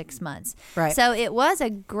for 6 months. Right. So it was a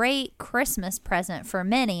great Christmas present for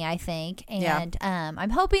many, I think, and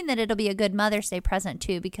I'm hoping that it'll be a good Mother's Day present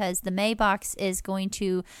too, because the May box is going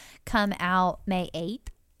to come out May 8th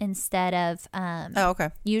instead of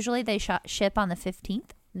usually they ship on the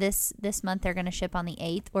 15th. This month they're going to ship on the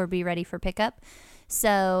 8th or be ready for pickup.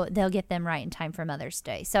 So they'll get them right in time for Mother's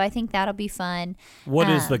Day. So I think that'll be fun. What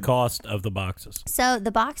is the cost of the boxes? So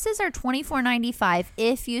the boxes are $24.95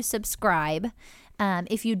 if you subscribe.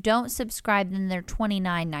 If you don't subscribe, then they're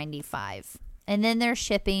 $29.95. And then there's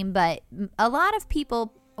shipping. But a lot of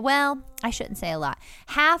people, well, I shouldn't say a lot.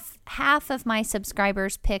 Half of my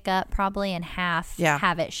subscribers pick up probably, and half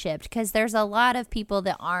have it shipped, because there's a lot of people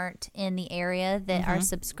that aren't in the area that are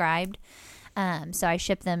subscribed. So I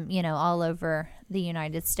ship them, all over the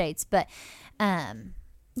United States. But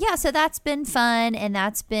yeah, so that's been fun, and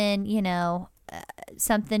that's been,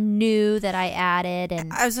 something new that I added.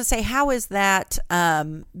 And I was going to say, how is that?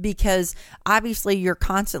 Because obviously you're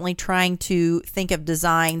constantly trying to think of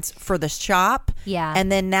designs for the shop. Yeah. And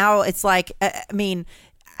then now it's like,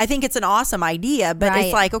 I think it's an awesome idea, but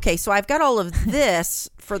it's like, okay, so I've got all of this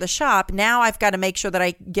for the shop. Now I've got to make sure that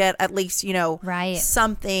I get at least,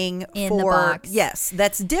 something in for the box. Yes,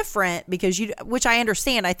 that's different because which I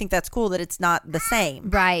understand. I think that's cool that it's not the same.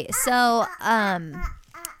 Right. So,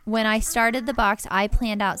 when I started the box, I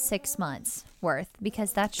planned out 6 months worth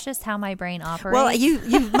because that's just how my brain operates. Well,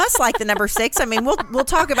 you must like the number 6. I mean, we'll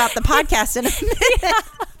talk about the podcast in a minute.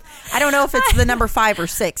 I don't know if it's the number 5 or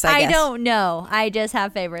 6. I guess. I don't know. I just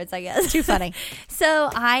have favorites, I guess. Too funny. So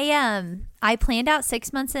I planned out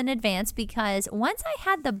 6 months in advance because once I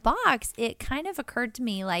had the box, it kind of occurred to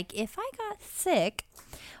me like if I got sick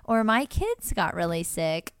or my kids got really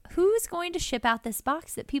sick, who's going to ship out this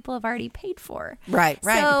box that people have already paid for? Right.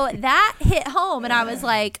 So that hit home, and I was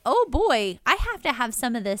like, oh boy, I have to have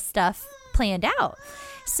some of this stuff planned out.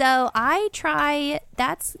 So I try,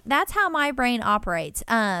 that's how my brain operates.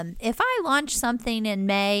 If I launch something in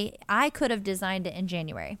May, I could have designed it in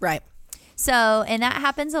January. Right. So, and that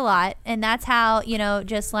happens a lot. And that's how,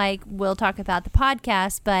 just like we'll talk about the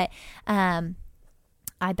podcast, but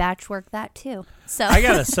I batch work that too. So I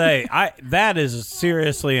gotta say, that is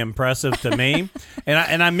seriously impressive to me,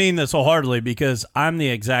 and I mean this wholeheartedly because I'm the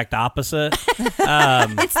exact opposite.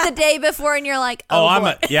 It's the day before, and you're like, I'm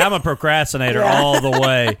a procrastinator all the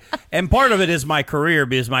way, and part of it is my career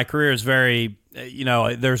because my career is very.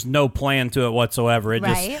 There's no plan to it whatsoever. It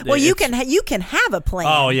right. just well, you can have a plan.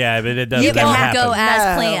 Oh yeah, but it doesn't. You don't happen. go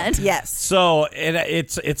as planned. Yes. So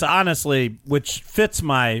it's honestly, which fits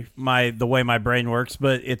my the way my brain works,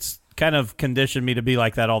 but it's kind of conditioned me to be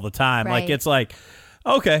like that all the time. Right. Like it's like,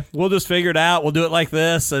 okay, we'll just figure it out. We'll do it like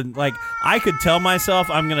this, and like I could tell myself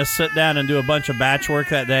I'm going to sit down and do a bunch of batch work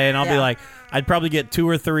that day, and I'll be like, I'd probably get 2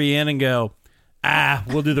 or 3 in and go.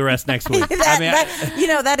 We'll do the rest next week.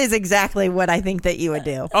 That is exactly what I think that you would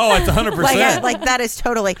do. Oh, it's 100%. Like that is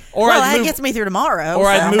totally. Or that gets me through tomorrow. Or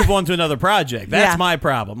I'd move on to another project. That's my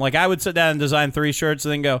problem. Like I would sit down and design 3 shirts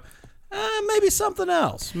and then go, maybe something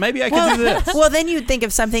else. Maybe I could do this. Well, then you'd think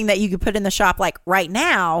of something that you could put in the shop like right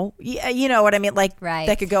now. You know what I mean? Like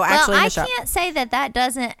that could go actually in the shop. I can't say that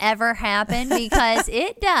doesn't ever happen because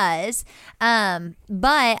it does.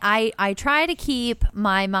 But I try to keep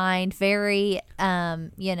my mind very,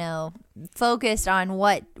 focused on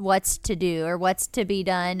what's to do or what's to be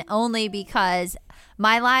done only because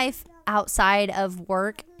my life outside of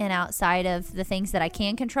work and outside of the things that I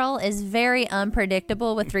can control is very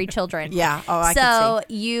unpredictable with 3 children. Yeah. Oh, I can see. So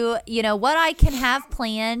you know what I can have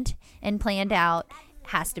planned and planned out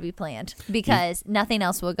has to be planned because nothing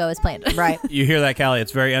else will go as planned. Right. You hear that, Callie?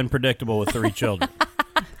 It's very unpredictable with 3 children.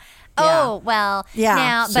 Oh, well. Yeah.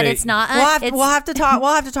 Now, but it's not. We'll have to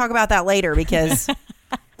talk about that later because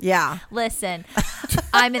yeah. Listen,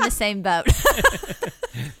 I'm in the same boat.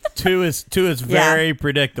 2 is very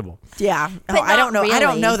predictable. Yeah. But I don't know. Really. I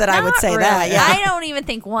don't know that I would say really. that. Yeah. I don't even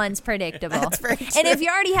think 1's predictable. That's very true. And if you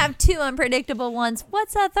already have 2 unpredictable ones,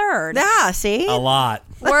 what's a 3rd? Yeah. See. A lot.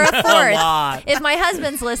 Or a 4th. A lot. If my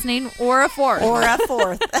husband's listening, or a 4th. Or a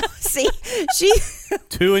 4th. See, she.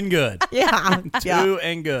 2 and good. Yeah. 2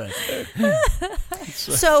 and good.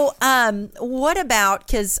 So, what about?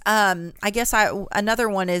 Because I guess another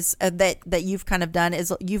one is that you've kind of done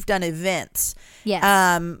is you've done events. Yes.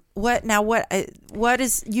 What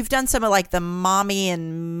is you've done some of like the mommy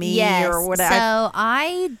and me or whatever. So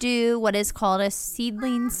I do what is called a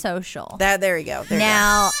seedling social. There you go.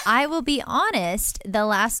 I will be honest, the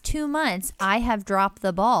last 2 months I have dropped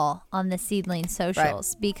the ball on the seedling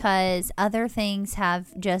socials because other things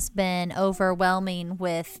have just been overwhelming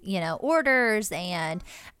with, orders and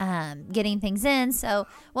getting things in. So,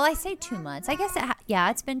 well, I say 2 months. I guess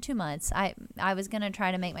it's been 2 months. I was going to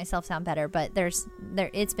try to make myself sound better, but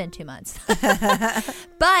it's been 2 months.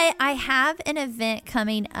 But I have an event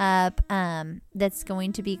coming up that's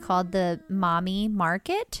going to be called the Mommy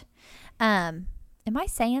Market. Am I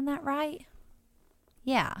saying that right?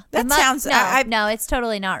 Yeah. That sounds... No, it's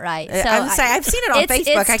totally not right. So I would say I've seen it on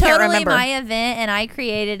Facebook. I can't remember. It's totally my event, and I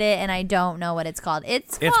created it, and I don't know what it's called.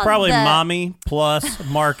 It's probably Mommy plus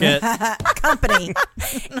Market Company.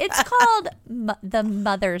 It's called the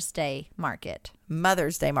Mother's Day Market.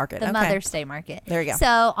 Mother's Day Market. Mother's Day Market. There you go.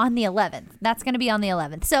 So on the 11th. That's going to be on the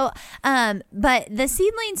 11th. So, but the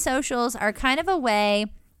Seedling Socials are kind of a way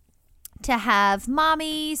to have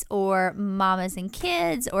mommies or mamas and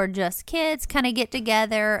kids or just kids kind of get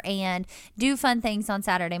together and do fun things on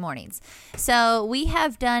Saturday mornings. So we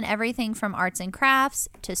have done everything from arts and crafts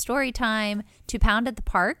to story time to Pound at the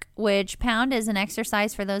Park, which Pound is an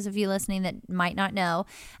exercise for those of you listening that might not know.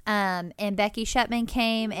 And Becky Shepman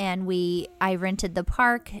came, and I rented the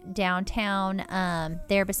park downtown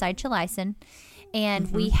there beside Chalison.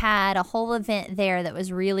 And we had a whole event there that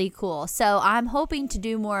was really cool. So I'm hoping to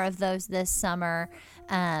do more of those this summer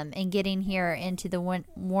and getting here into the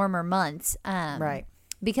warmer months. Right.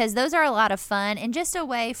 Because those are a lot of fun and just a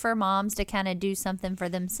way for moms to kind of do something for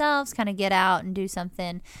themselves, kind of get out and do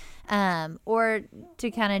something, or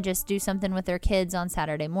to kind of just do something with their kids on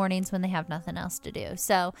Saturday mornings when they have nothing else to do.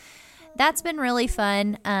 So that's been really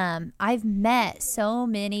fun. I've met so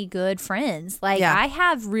many good friends. I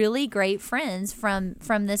have really great friends from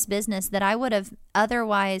this business that I would have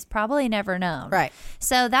otherwise probably never known. Right.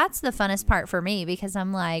 So that's the funnest part for me, because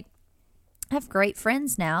I'm like, I have great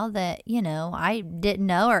friends now that, I didn't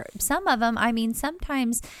know, or some of them,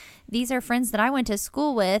 sometimes these are friends that I went to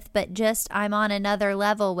school with, but just I'm on another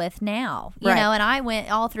level with now, you know, and I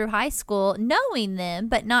went all through high school knowing them,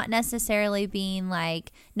 but not necessarily being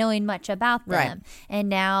knowing much about them. Right. And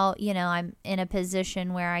now, I'm in a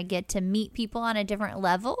position where I get to meet people on a different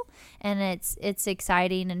level, and it's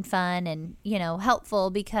exciting and fun and, helpful,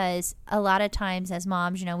 because a lot of times as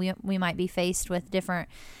moms, we might be faced with different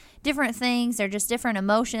things. They're just different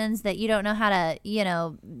emotions that you don't know how to,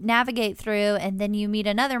 navigate through. And then you meet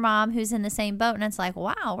another mom who's in the same boat, and it's like,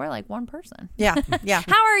 wow, we're like one person. Yeah. Yeah.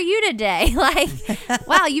 How are you today?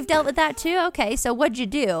 Wow, you've dealt with that too? Okay. So what'd you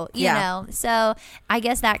do? You know? So I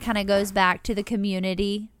guess that kind of goes back to the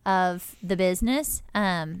community of the business.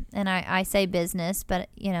 And I say business, but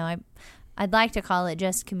I'd like to call it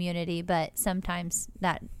just community, but sometimes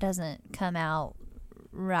that doesn't come out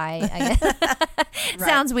right, I guess.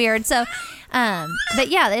 Sounds weird. So but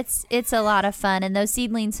yeah, it's a lot of fun, and those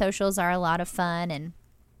seedling socials are a lot of fun.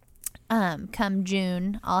 And come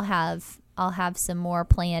June I'll have some more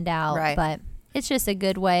planned out. Right. But it's just a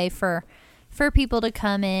good way for people to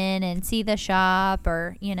come in and see the shop,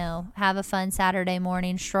 or have a fun Saturday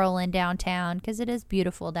morning strolling downtown, because it is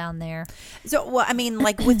beautiful down there. So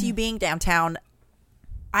with you being downtown,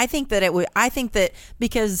 I think that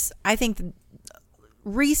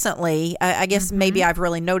recently, I guess maybe I've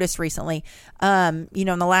really noticed recently, in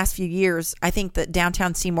the last few years, I think that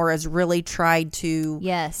downtown Seymour has really tried to,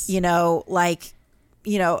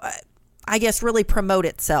 I guess really promote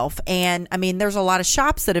itself. And there's a lot of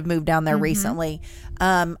shops that have moved down there recently.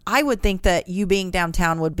 I would think that you being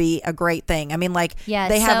downtown would be a great thing.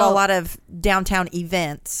 They have a lot of downtown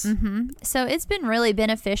events. So it's been really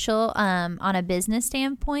beneficial on a business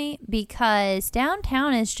standpoint, because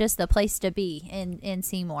downtown is just the place to be in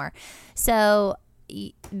Seymour. So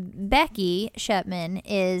Becky Shepman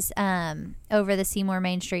is over the Seymour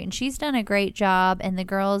Main Street, and she's done a great job, and the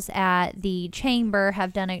girls at the chamber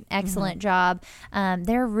have done an excellent job.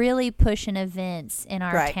 They're really pushing events in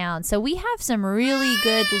our town. So we have some really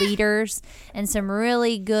good leaders and some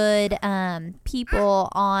really good people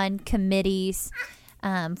on committees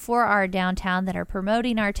for our downtown that are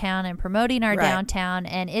promoting our town and promoting our downtown.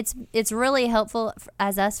 And it's really helpful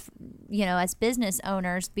as us, as business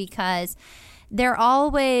owners, because they're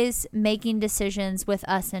always making decisions with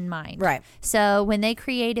us in mind. Right. So when they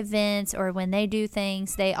create events or when they do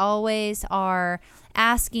things, they always are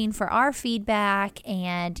asking for our feedback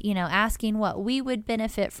and, asking what we would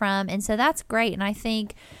benefit from. And so that's great. And I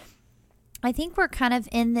think we're kind of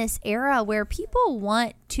in this era where people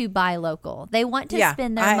want to buy local. They want to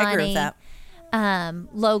spend their money. I agree with that.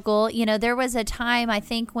 Local. There was a time, I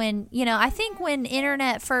think when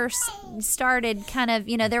internet first started, kind of,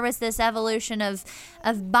 there was this evolution of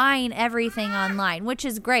buying everything online, which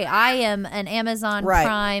is great. I am an Amazon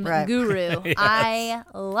Prime guru. Yes. I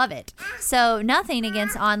love it. So nothing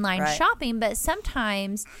against online shopping, but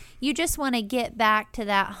sometimes you just want to get back to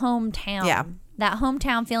that hometown. Yeah. That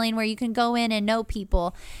hometown feeling where you can go in and know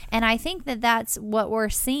people. And I think that that's what we're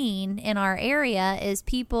seeing in our area is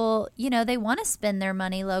people, they want to spend their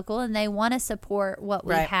money local and they want to support what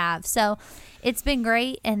we have. So it's been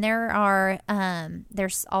great. And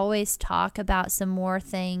there's always talk about some more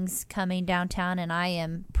things coming downtown, and I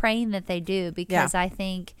am praying that they do, because I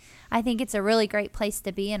think it's a really great place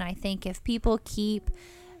to be. And I think if people keep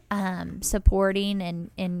supporting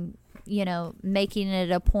and making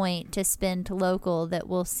it a point to spend local, that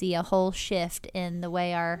we'll see a whole shift in the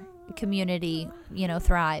way our community,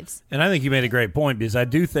 thrives. And I think you made a great point, because I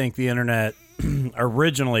do think the internet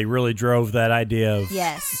originally really drove that idea of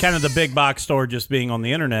kind of the big box store just being on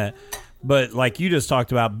the internet. But like you just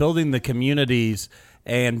talked about, building the communities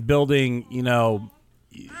and building,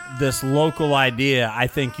 this local idea, I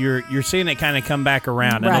think you're seeing it kind of come back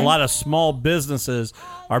around. And a lot of small businesses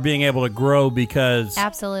are being able to grow because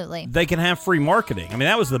absolutely they can have free marketing. I mean,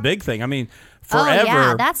 that was the big thing. I mean, forever. Oh,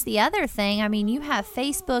 yeah, that's the other thing. I mean, you have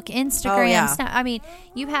Facebook, Instagram. I mean,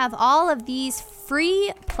 you have all of these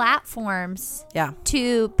free platforms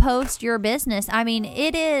to post your business. I mean,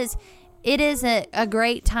 it is a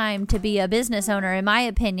great time to be a business owner, in my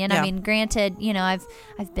opinion. I mean, granted,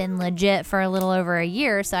 I've been legit for a little over a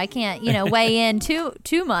year, so I can't, weigh in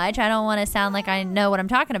too much. I don't want to sound like I know what I'm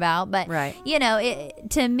talking about, but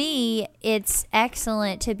to me, it's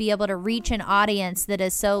excellent to be able to reach an audience that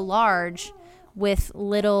is so large with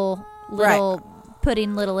little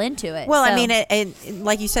putting little into it. Well, so, I mean, and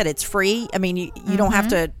like you said, it's free. I mean, you don't have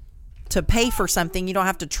to pay for something. You don't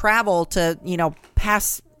have to travel to,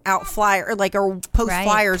 pass out flyer or post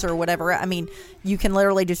flyers or whatever. I mean, you can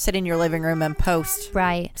literally just sit in your living room and post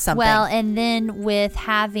something. Well, and then with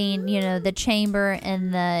having the chamber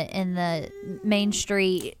and the Main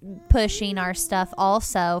Street pushing our stuff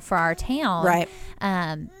also for our town,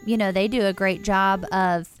 they do a great job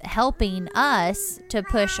of helping us to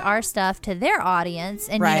push our stuff to their audience.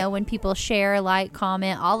 And when people share, like,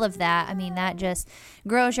 comment, all of that, I mean, that just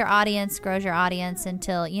grows your audience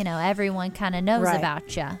until everyone kind of knows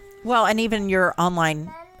about you. Well, and even your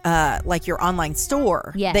online your online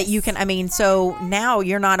store that you can, I mean, so now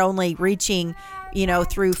you're not only reaching,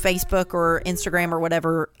 through Facebook or Instagram or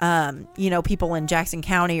whatever, people in Jackson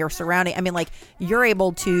County or surrounding, I mean, like, you're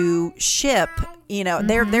able to ship,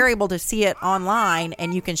 they're able to see it online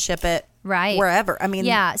and you can ship it wherever. I mean,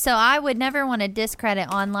 so I would never want to discredit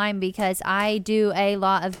online because I do a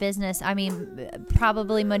lot of business. I mean,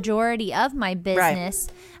 probably majority of my business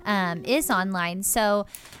is online. So,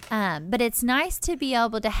 but it's nice to be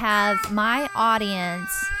able to have my audience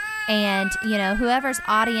and, whoever's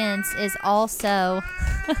audience is also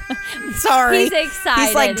sorry. He's excited.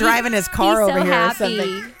 He's like driving his car over here or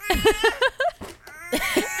something.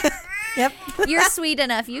 Yep. You're sweet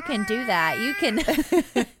enough. You can do that. You can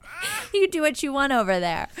you do what you want over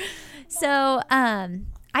there. So,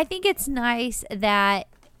 I think it's nice that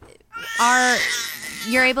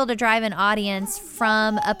you're able to drive an audience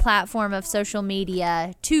from a platform of social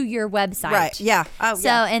media to your website. Right. Yeah. Oh, so,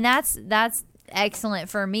 and that's excellent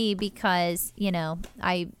for me because,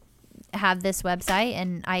 I have this website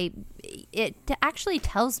and it actually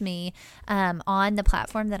tells me on the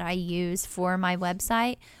platform that I use for my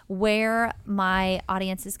website where my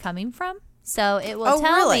audience is coming from. So it will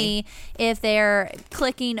tell me if they're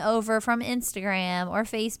clicking over from Instagram or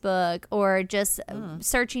Facebook or just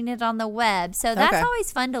searching it on the web. So that's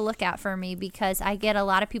always fun to look at for me because I get a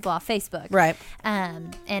lot of people off Facebook. Right.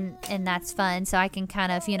 And that's fun. So I can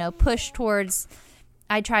kind of, push towards,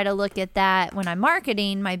 I try to look at that when I'm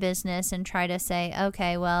marketing my business and try to say,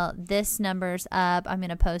 okay, well, this number's up. I'm going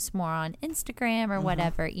to post more on Instagram or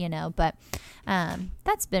whatever, but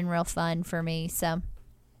that's been real fun for me. So.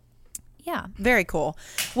 Yeah. Very cool.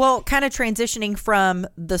 Well, kind of transitioning from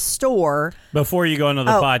the store. Before you go into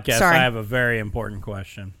the podcast, I have a very important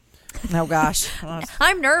question. Oh, gosh.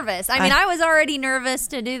 I'm nervous. I mean, I was already nervous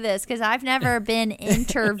to do this because I've never been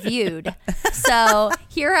interviewed. So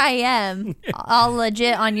here I am, all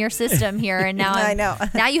legit on your system here. And now I know.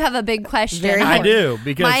 Now you have a big question. I do,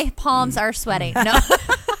 because my palms are sweating. No.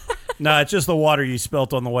 No, it's just the water you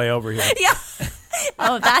spilt on the way over here. Yeah.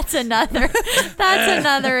 Oh, that's another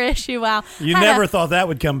issue. Wow. You never thought that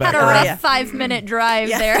would come back around. around. Had a rough 5-minute drive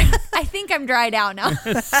there. I think I'm dried out now.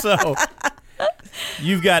 So,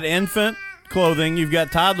 you've got infant clothing, you've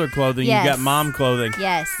got toddler clothing, you've got mom clothing.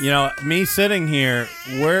 Yes. Me sitting here,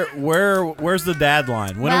 where's the dad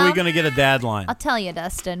line? When are we going to get a dad line? I'll tell you,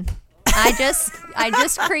 Dustin. I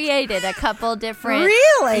just created a couple different.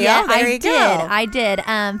 Really? Yeah, oh, there you go. I did.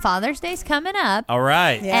 Father's Day's coming up. All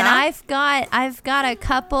right. Yeah. And I've got a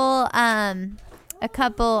couple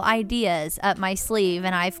ideas up my sleeve,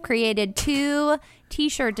 and I've created 2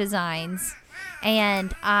 T-shirt designs.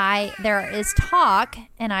 And there is talk,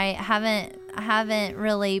 and I haven't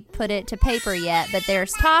really put it to paper yet, but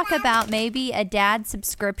there's talk about maybe a dad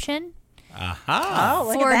subscription. Aha. Oh,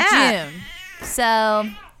 look for at that. June. So.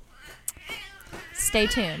 Stay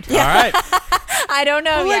tuned. All right. I don't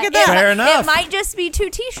know yet. Look at that. Fair enough. It might just be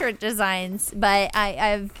 2 T-shirt designs, but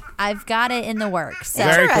I've got it in the works. So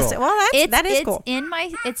Very cool. Well, that is cool.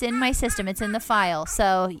 It's in my system. It's in the file.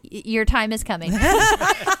 So your time is coming.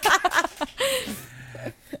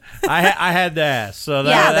 I had to ask. So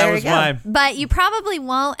that was my. But you probably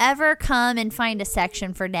won't ever come and find a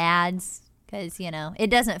section for dads because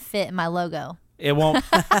it doesn't fit in my logo. It won't.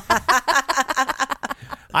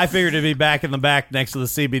 I figured it'd be back in the back next to the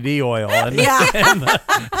CBD oil. And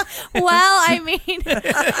Well, I mean,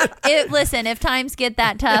 listen, if times get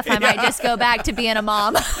that tough, I might just go back to being a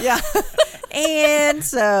mom. Yeah. And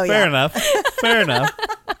so, Fair enough. Fair enough.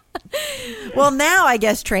 Well, now I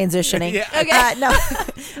guess transitioning. Yeah. Okay. No,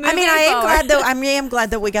 I mean, I am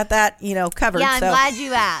glad that we got that covered. Yeah, I'm so. glad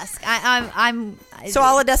you asked. I'm So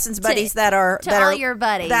all of Dustin's buddies that are all your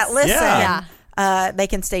buddies that listen, Yeah. they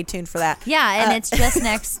can stay tuned for that. Yeah, and it's just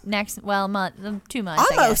next 2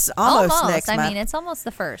 months. Almost next I month. mean, it's almost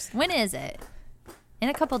the first. When is it? In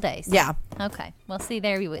a couple days. Yeah. Okay. Well, see,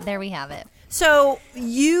 there we have it. So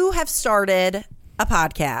you have started a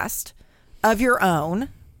podcast of your own.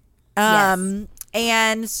 Yes.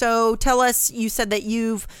 And so tell us, you said that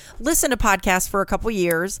you've listened to podcasts for a couple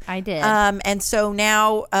years. I did. And so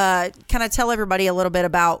now kind of tell everybody a little bit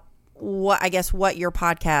about what your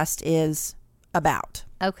podcast is about.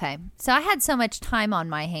 Okay. So I had so much time on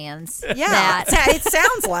my hands. Yeah. It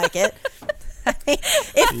sounds like it.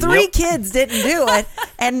 If 3 kids didn't do it,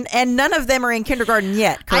 and none of them are in kindergarten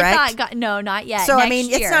yet, correct? No, not yet. So, Next I mean,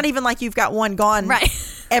 year. it's not even like you've got one gone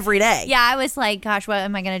every day. Yeah, I was like, gosh, what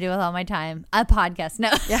am I going to do with all my time? A podcast.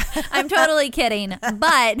 No, I'm totally kidding.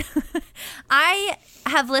 But I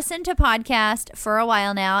have listened to podcasts for a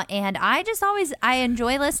while now, and I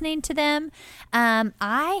enjoy listening to them.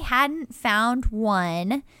 I hadn't found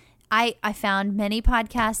one. I found many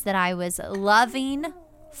podcasts that I was loving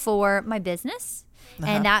for my business.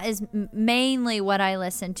 And that is mainly what I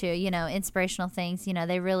listen to, inspirational things,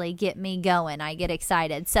 they really get me going. I get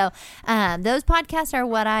excited. So those podcasts are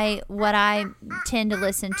what I tend to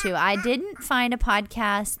listen to. I didn't find a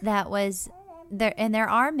podcast that was there, and there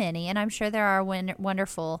are many, and I'm sure there are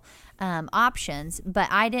wonderful options, but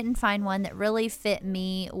I didn't find one that really fit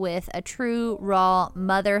me with a true raw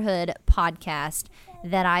motherhood podcast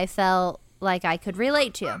that I felt like I could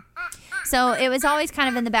relate to. So it was always kind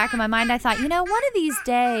of in the back of my mind. I thought, one of these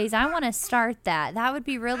days I want to start that. That would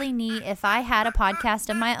be really neat if I had a podcast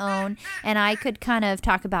of my own and I could kind of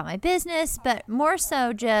talk about my business, but more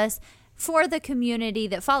so just for the community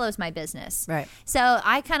that follows my business. Right. So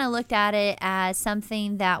I kind of looked at it as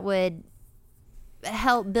something that would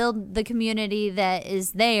help build the community that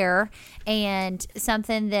is there and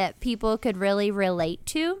something that people could really relate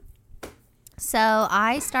to. So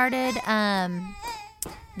I started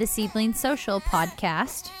the Seedlings Social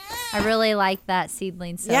podcast. I really like that,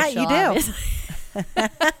 Seedlings Social. Yeah, you do.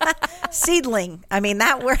 Seedling. I mean,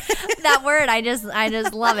 that word. That word, I just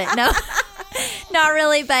love it. No, not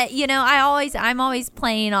really, but I'm always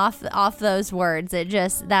playing off those words.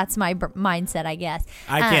 That's my mindset, I guess.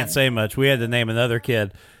 I can't say much. We had to name another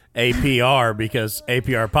kid APR because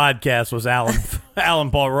APR podcast was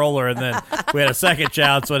Alan Paul Roller, and then we had a second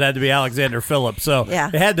child, so it had to be Alexander Phillips. So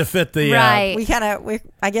it had to fit the right.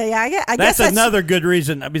 I guess that's another good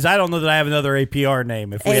reason, because I don't know that I have another APR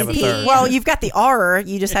name if we have a third. Well, you've got the R.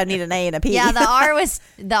 You just need an A and a P. Yeah, the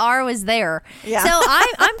R was there. Yeah. So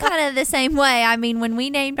I'm kind of the same way. I mean, when we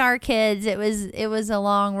named our kids, it was a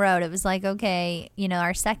long road. It was like, okay,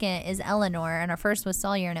 our second is Eleanor and our first was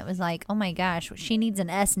Sawyer, and it was like, oh my gosh, she needs an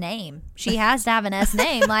S name. She has to have an S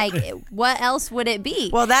name. Like, what else would it be?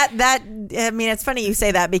 Well, that I mean, it's funny you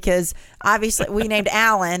say that because obviously we named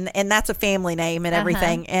Alan, and that's a family name and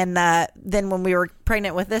everything. And then when we were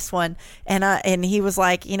pregnant with this one, and he was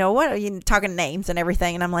like, what are you talking names and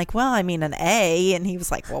everything? And I'm like, well, I mean an A. And he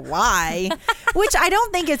was like, well, why? Which I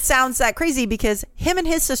don't think it sounds that crazy because him and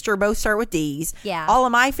his sister both start with D's. Yeah. All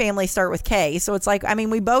of my family start with K. So it's like, I mean,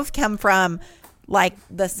 we both come from like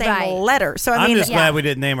the same letter. So I mean, I'm just glad we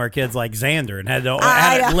didn't name our kids like Xander and had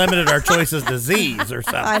limited our choices to Z's or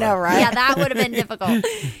something. I know, right? Yeah, that would have been difficult.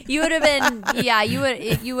 You would have been,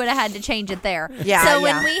 you would have had to change it there. Yeah. So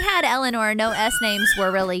when we had Eleanor, no S names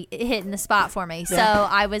were really hitting the spot for me. So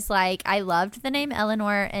I was like, I loved the name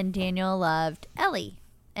Eleanor, and Daniel loved Ellie,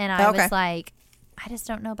 and I was like, I just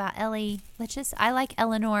don't know about Ellie. I like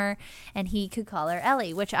Eleanor, and he could call her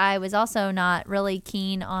Ellie, which I was also not really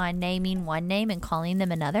keen on naming one name and calling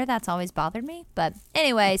them another. That's always bothered me. But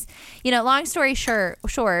anyways, long story short,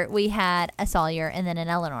 we had a Sawyer and then an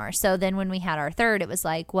Eleanor. So then when we had our third, it was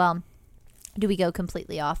like, well, do we go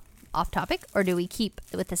completely off topic or do we keep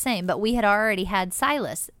with the same? But we had already had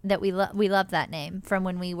Silas, that we love that name from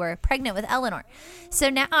when we were pregnant with Eleanor.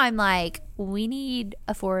 So now I'm like, we need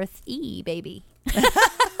a fourth E, baby.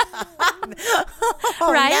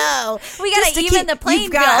 Oh, right? no. We got Just to to even keep- the playing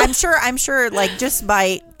you've field. got- I'm sure, like, just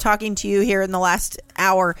by talking to you here in the last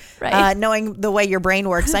hour, Right. knowing the way your brain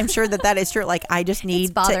works, I'm sure that is true. Like, I just It's need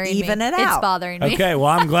to bothering even me. it out. It's bothering me. Okay, well,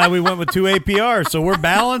 I'm glad we went with 2 APRs, so we're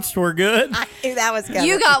balanced. We're good. I knew that was coming.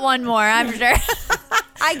 You got one more, I'm sure.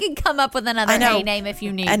 I can come up with another I know. A name if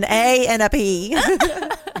you need. An A and a P.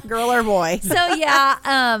 Girl or boy. So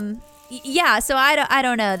yeah, so I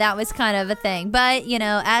don't know. That was kind of a thing. But,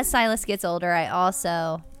 as Silas gets older,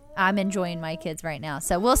 I'm enjoying my kids right now.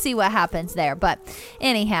 So we'll see what happens there. But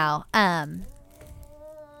anyhow, I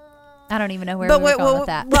don't even know where we were going with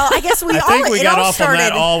that. Well, I guess I think we got off on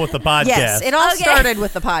that all with the podcast. Yes, it all Okay. started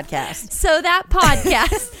with the podcast. So that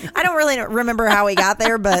podcast. I don't really remember how we got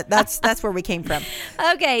there, but that's where we came from.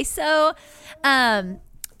 Okay, so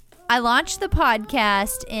I launched the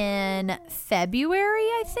podcast in February,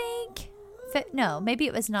 I think. No, maybe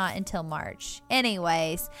it was not until March.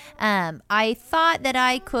 Anyways, I thought that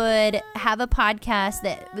I could have a podcast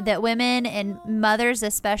that women and mothers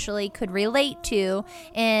especially could relate to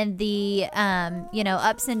in the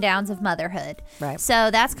ups and downs of motherhood. Right.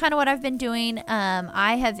 So that's kind of what I've been doing.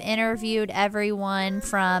 I have interviewed everyone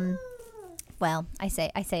from. Well, I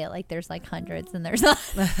say it like there's like hundreds, and there's not.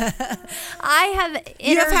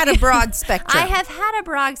 You have had a broad spectrum. I have had a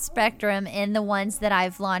broad spectrum in the ones that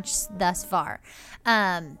I've launched thus far.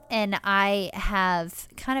 And I have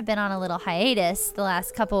kind of been on a little hiatus the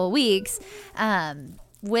last couple of weeks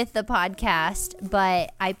with the podcast,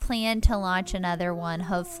 but I plan to launch another one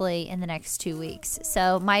hopefully in the next 2 weeks.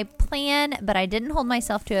 So my plan, but I didn't hold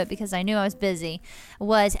myself to it because I knew I was busy,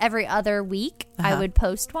 was every other week I would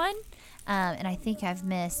post one. And I think I've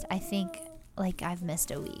missed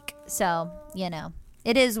a week. So,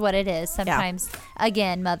 it is what it is. Sometimes,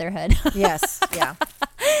 again, motherhood. Yes, yeah.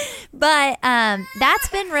 But that's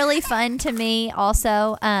been really fun to me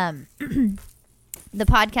also. The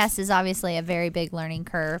podcast is obviously a very big learning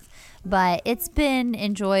curve, but it's been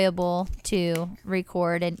enjoyable to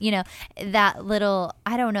record. And, that little,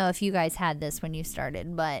 I don't know if you guys had this when you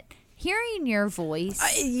started, but hearing your voice,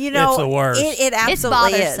 it's the worst. It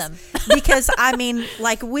absolutely it's bothersome. is. Because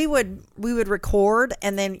like we would record,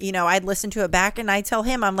 and then I'd listen to it back, and I'd tell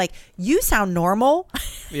him, I'm like, you sound normal,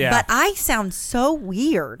 but I sound so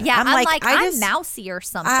weird. Yeah, I'm like I I'm just, mousy or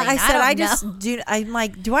something. I said don't I know. just do. I'm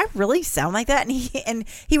like, do I really sound like that? And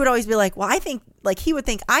he would always be like, well, I think he would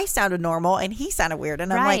think I sounded normal, and he sounded weird,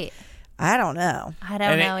 and I'm like, I don't know. I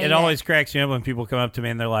don't know. It always cracks me up when people come up to me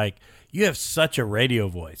and they're like, you have such a radio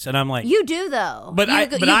voice. And I'm like, you do though. But I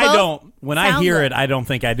don't, when I hear it, I don't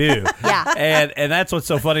think I do. Yeah. And that's what's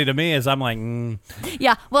so funny to me is I'm like,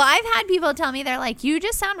 Yeah. Well, I've had people tell me, they're like, you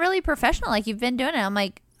just sound really professional. Like you've been doing it. I'm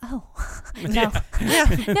like, oh, no.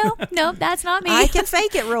 No, that's not me. I can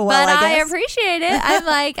fake it real well, but I I guess. appreciate it. I'm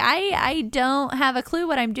like, I don't have a clue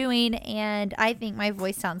what I'm doing, and I think my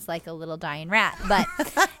voice sounds like a little dying rat. But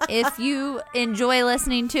if you enjoy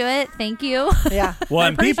listening to it, thank you. Yeah. well, I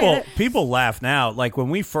and appreciate people laugh now. Like when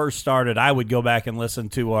we first started, I would go back and listen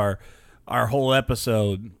to our whole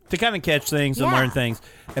episode to kind of catch things and learn things.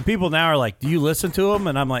 And people now are like, do you listen to them?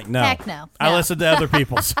 And I'm like, no. Heck no. I No. listen to other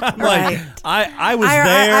people's. I'm Right. like, I was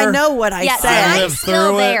there. I know what I Yeah, said. and I'm lived still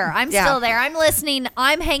through it. there. I'm Yeah. still there. I'm listening.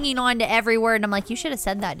 I'm hanging on to every word. And I'm like, you should have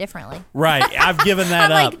said that differently. Right. I've given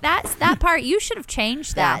that I'm up. like, that part, you should have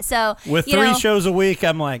changed that. Yeah. So With you 3 know, shows a week,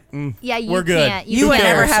 I'm like, yeah, you we're good. can't. You would can't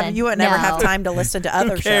never listen. have. You would never have No. time to listen to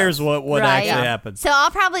other Who cares shows. what Right. actually happened? So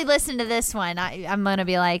I'll probably listen to this one. I'm gonna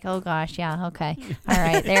be like, oh gosh, yeah, okay, all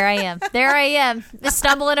right, there I am, just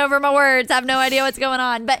stumbling over my words. I have no idea what's going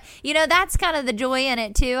on. But that's kind of the joy in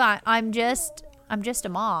it too. I'm just a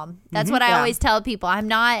mom. That's what I Yeah. always tell people. I'm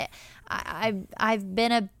not. I've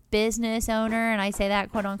been a business owner, and I say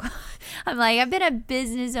that quote unquote. I'm like, I've been a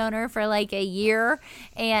business owner for like a year,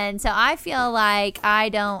 and so I feel like I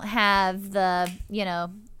don't have the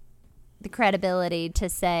the credibility to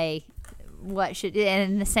say what should,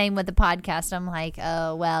 and the same with the podcast. I'm like,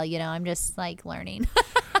 oh well, I'm just like learning.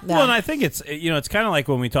 Yeah. Well, and I think it's it's kind of like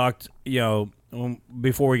when we talked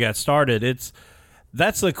before we got started.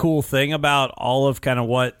 That's the cool thing about all of kind of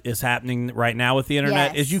what is happening right now with the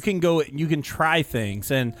internet Yes. is you can try things.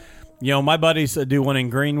 And my buddies that do one in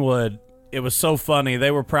Greenwood, it was so funny. They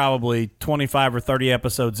were probably 25 or 30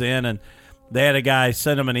 episodes in, and they had a guy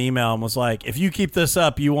send them an email and was like, if you keep this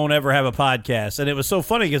up, you won't ever have a podcast. And it was so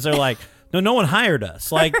funny because they're like, no one hired us.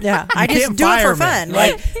 Like, Yeah, you I just can't do it fire for me. fun.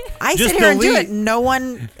 Like, I just sit here and do delete. it. No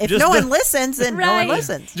one, if Just no one de- listens, then no one Right.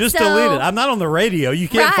 listens. Just So- delete it. I'm not on the radio. You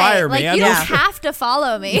can't Right. fire me. Like I'm you just- don't have to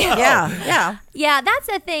follow me. Yeah, yeah. Yeah, that's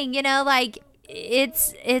the thing, like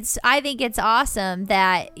I think it's awesome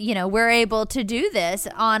that, we're able to do this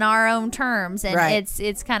on our own terms, and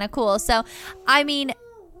it's kind of cool. So, I mean,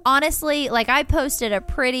 honestly, like, I posted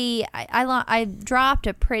I dropped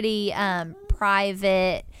a pretty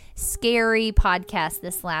private, scary podcast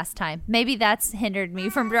this last time. Maybe that's hindered me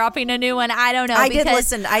from dropping a new one. I don't know. I did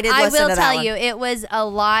listen to that one. I will tell you, it was a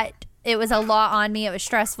lot. It was a lot on me. It was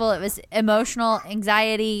stressful. It was emotional,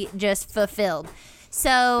 anxiety, just fulfilled.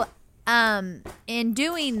 So, in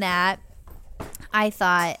doing that, I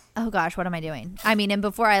thought, oh gosh, what am I doing? I mean, and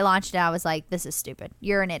before I launched it, I was like, this is stupid.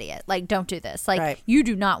 You're an idiot. Like, don't do this. Like, you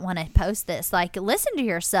do not want to post this. Like, listen to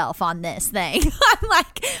yourself on this thing. I'm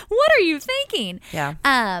like, what are you thinking? Yeah.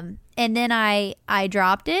 And then I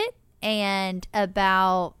dropped it, and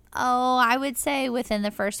about, I would say within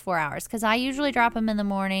the first 4 hours, because I usually drop them in the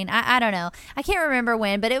morning. I don't know. I can't remember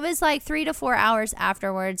when, but it was like 3 to 4 hours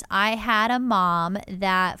afterwards. I had a mom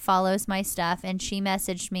that follows my stuff, and she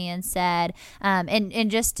messaged me and said,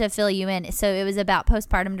 and just to fill you in, so it was about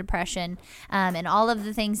postpartum depression and all of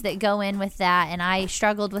the things that go in with that. And I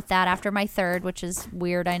struggled with that after my third, which is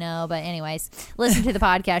weird, I know. But anyways, listen to the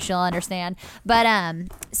podcast, you'll understand. But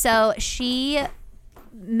so she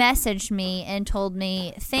messaged me and told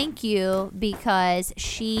me thank you, because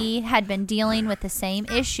she had been dealing with the same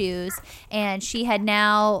issues, and she had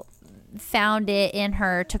now found it in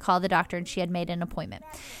her to call the doctor, and she had made an appointment.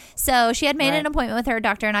 So she had made an appointment with her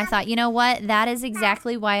doctor, and I thought, you know what? That is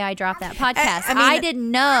exactly why I dropped that podcast. I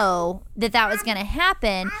didn't know that was going to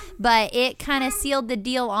happen, but it kind of sealed the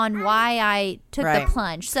deal on why I took the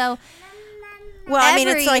plunge. So, well,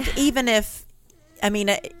 it's like, even if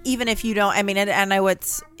you don't, and I know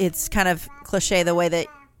it's kind of cliche the way that,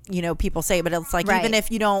 people say it, but it's like, even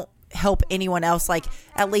if you don't help anyone else, like,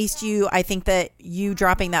 at least I think that you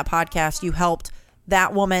dropping that podcast, you helped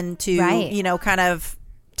that woman to, kind of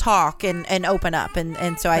talk and open up.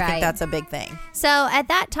 And so I think that's a big thing. So at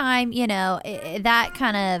that time, that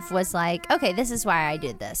kind of was like, okay, this is why I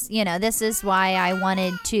did this. This is why I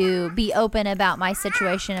wanted to be open about my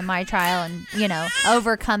situation and my trial and,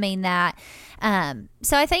 overcoming that.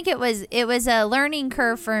 So I think it was a learning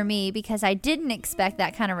curve for me, because I didn't expect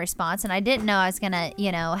that kind of response, and I didn't know I was going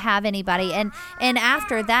to, have anybody. And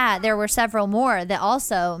after that, there were several more that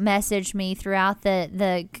also messaged me throughout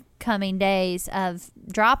the coming days of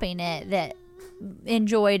dropping it, that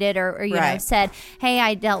enjoyed it or said, hey,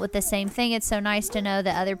 I dealt with the same thing. It's so nice to know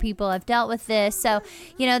that other people have dealt with this. So,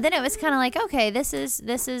 then it was kind of like, okay, this is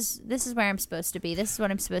where I'm supposed to be. This is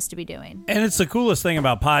what I'm supposed to be doing. And it's the coolest thing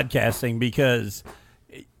about podcasting, because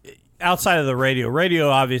outside of the radio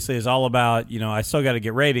obviously is all about, I still got to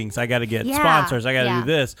get ratings. I got to get sponsors. I got to do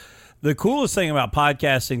this. The coolest thing about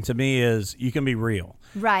podcasting to me is you can be real.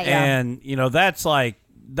 Right. And,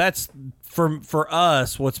 that's for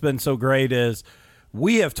us, what's been so great is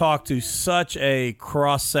we have talked to such a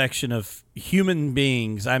cross section of human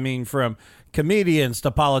beings. I mean, from comedians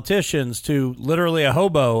to politicians to literally a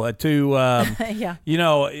hobo to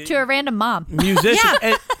to a random mom,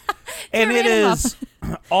 musician, and it is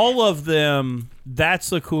all of them. That's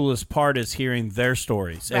the coolest part, is hearing their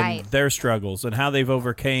stories and their struggles and how they've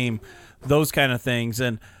overcame those kind of things.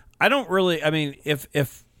 And I don't really,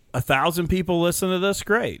 if 1,000 people listen to this,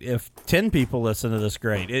 great. If 10 people listen to this,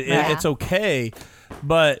 great. It's okay.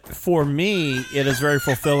 But for me, it is very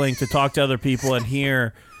fulfilling to talk to other people and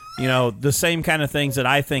hear, the same kind of things that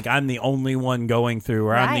I think I'm the only one going through,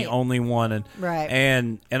 or I'm the only one.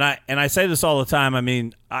 And I say this all the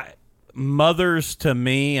time. Mothers to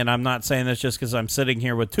me, and I'm not saying this just because I'm sitting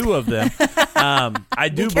here with two of them. I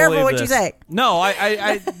do believe careful what this. You say. No,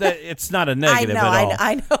 it's not a negative at all.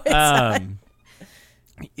 I know. It's not.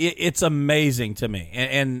 It's amazing to me,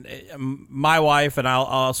 and my wife, and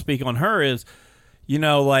I'll speak on her, is,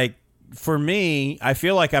 like, for me, I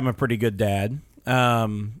feel like I'm a pretty good dad,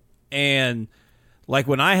 and like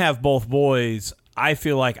when I have both boys, I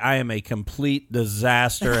feel like I am a complete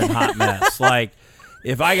disaster and hot mess. Like,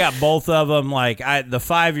 if I got both of them, like the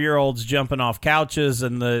 5-year-old's jumping off couches,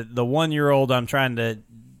 and the 1-year-old I'm trying to,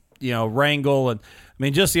 wrangle. And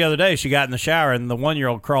just the other day she got in the shower and the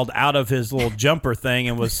 1-year-old crawled out of his little jumper thing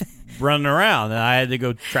and was running around, and I had to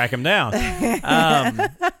go track him down.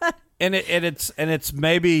 And it's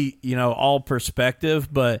maybe, all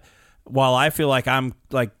perspective, but while I feel like I'm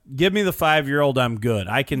like, give me the 5-year-old, I'm good.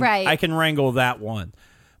 I can wrangle that one.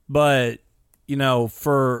 But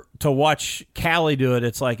to watch Callie do it,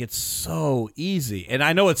 it's like, it's so easy. And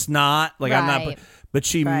I know it's not, like, I'm not, but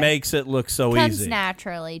she makes it look so Comes easy.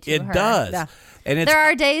 Naturally to her. It does. Yeah. And there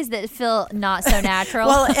are days that feel not so natural.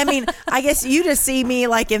 Well, I guess you just see me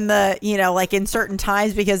like in the, like in certain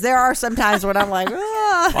times, because there are some times when I'm like,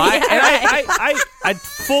 I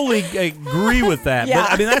fully agree with that. Yeah.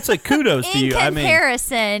 But I mean, that's a kudos to In you.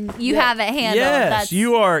 comparison, you have it handled. Yes,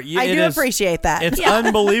 you are. I do appreciate that. It's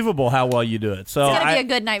unbelievable how well you do it. So It's gonna be a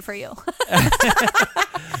good night for you.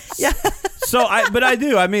 Yeah. So I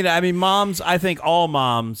do. I mean, moms. I think all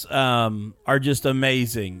moms are just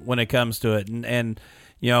amazing when it comes to it, and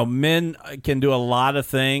men can do a lot of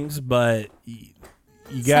things, but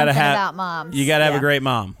you gotta have about moms. You gotta have a great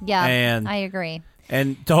mom. Yeah, and I agree.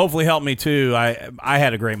 And to hopefully help me too, I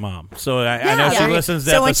had a great mom, so I know she listens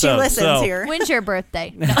to so episodes. when she listens here, When's your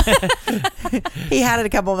birthday? he had it a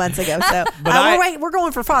couple months ago. So we're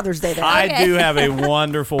going for Father's Day. There, I do have a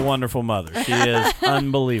wonderful, wonderful mother. She is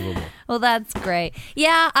unbelievable. Well, that's great.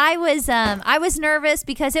 Yeah, I was nervous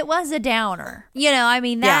because it was a downer.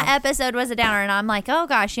 That episode was a downer, and I'm like, oh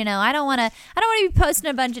gosh, I don't want to be posting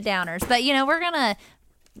a bunch of downers, but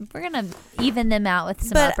we're gonna even them out with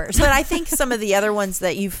some uppers. But I think some of the other ones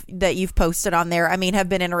that you've posted on there, have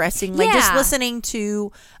been interesting. Like just listening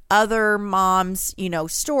to other moms,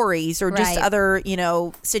 stories or just other,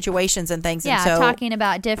 situations and things. Yeah, and so, talking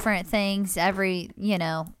about different things,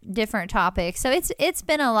 different topics. So it's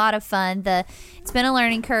been a lot of fun. It's been a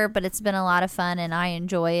learning curve, but it's been a lot of fun, and I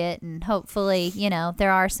enjoy it. And hopefully,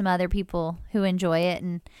 there are some other people who enjoy it,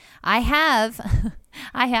 and I have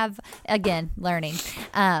again learning.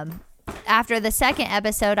 After the second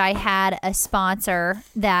episode, I had a sponsor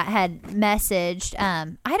that had messaged.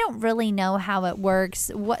 I don't really know how it works.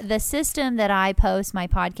 What the system that I post my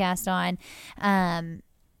podcast on,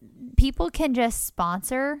 people can just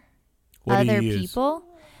sponsor other people.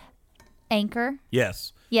 Anchor.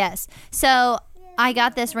 Yes. So I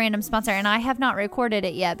got this random sponsor, and I have not recorded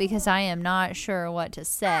it yet because I am not sure what to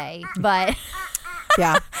say, but.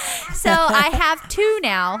 Yeah. So I have two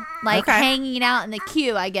now, hanging out in the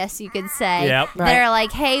queue, I guess you could say. Yep. That are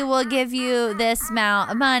like, hey, we'll give you this amount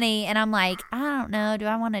of money. And I'm like, I don't know. Do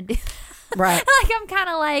I want to do that? Right. I'm kind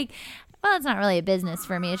of like, well, it's not really a business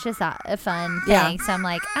for me. It's just a fun thing. Yeah. So I'm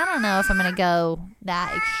like, I don't know if I'm going to go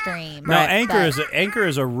that extreme. No, Anchor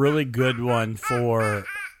is a really good one for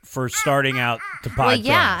starting out to podcast. Well,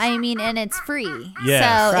 yeah, and it's free. Yes,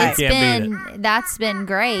 so that's been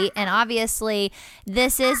great. And obviously,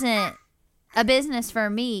 this isn't a business for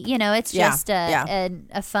me. It's just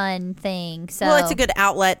a fun thing. So it's a good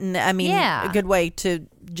outlet, and a good way to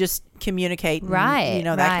just communicate, and,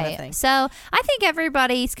 that kind of thing. So I think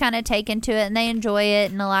everybody's kind of taken to it, and they enjoy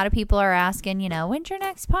it. And a lot of people are asking, when's your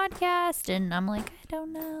next podcast? And I'm like, I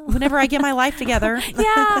don't know. Whenever I get my life together.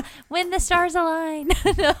 Yeah, when the stars align.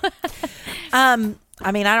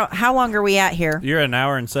 How long are we at here? You're an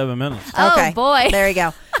hour and 7 minutes. Okay. Oh boy, there you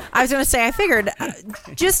go. I was going to say, I figured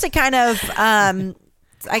just to kind of,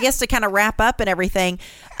 I guess to kind of wrap up and everything,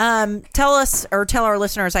 tell our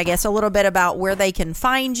listeners, I guess, a little bit about where they can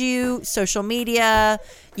find you, social media,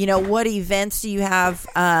 what events do you have,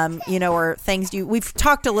 or things we've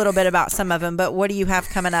talked a little bit about some of them, but what do you have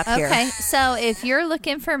coming up here? Okay, so if you're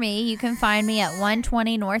looking for me, you can find me at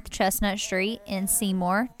 120 North Chestnut Street in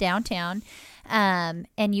Seymour, downtown. And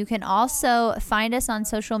you can also find us on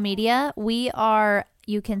social media.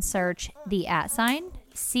 You can search the @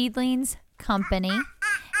 Seedlings Company,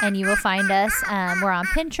 and you will find us. We're on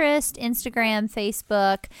Pinterest, Instagram,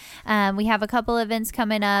 Facebook. We have a couple events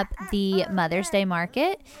coming up. The Mother's Day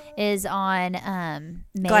Market is on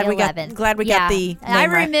May 11th. Glad we got the name I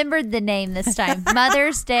right. remembered the name this time.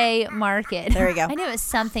 Mother's Day Market. There you go. I knew it was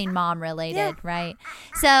something mom related, right?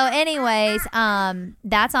 So anyways,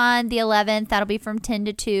 that's on the 11th. That'll be from 10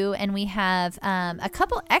 to 2. And we have a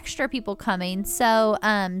couple extra people coming. So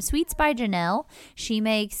Sweets by Janelle. She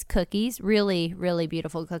makes cookies. Really, really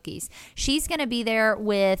beautiful cookies. She's going to be there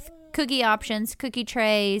with cookie options, cookie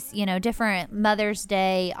trays, different Mother's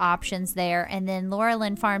Day options there. And then Laura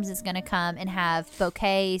Lynn Farms is going to come and have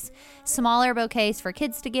bouquets, smaller bouquets for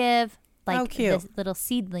kids to give, like the little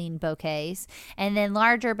seedling bouquets, and then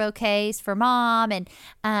larger bouquets for mom. And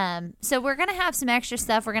so we're going to have some extra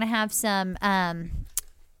stuff. We're going to have some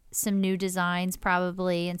new designs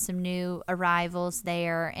probably and some new arrivals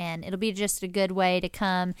there. And it'll be just a good way to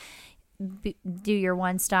come do your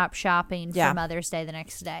one-stop shopping for Mother's Day the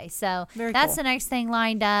next day. So that's the next thing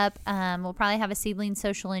lined up. We'll probably have a seedling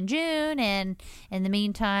social in June, and in the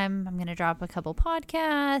meantime, I'm going to drop a couple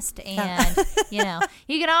podcasts, and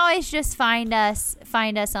you can always just find us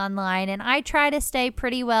online. And I try to stay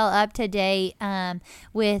pretty well up to date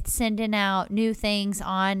with sending out new things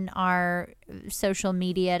on our social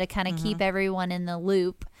media to kind of keep everyone in the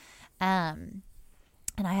loop.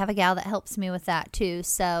 And I have a gal that helps me with that too.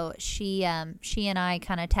 So she and I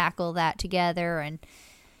kind of tackle that together and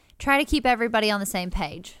try to keep everybody on the same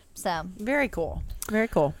page. So Very cool. Very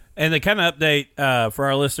cool. And to kind of update for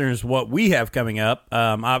our listeners what we have coming up,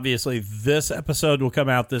 obviously this episode will come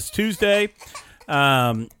out this Tuesday.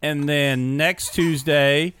 And then next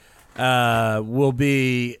Tuesday will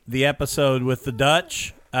be the episode with the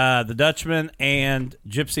Dutchman, and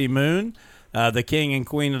Gypsy Moon, the king and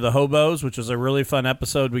queen of the hobos, which was a really fun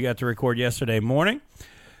episode we got to record yesterday morning.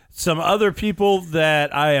 Some other people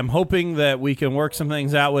that I am hoping that we can work some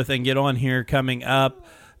things out with and get on here coming up.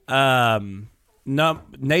 Nathan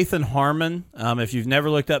Harmon. If you've never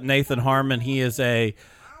looked up Nathan Harmon, he is a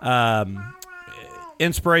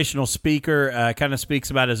inspirational speaker, kind of speaks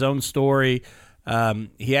about his own story.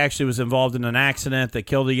 He actually was involved in an accident that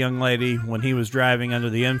killed a young lady when he was driving under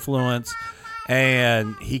the influence,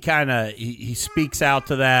 and he speaks out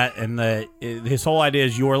to that, and his whole idea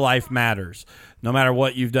is your life matters. No matter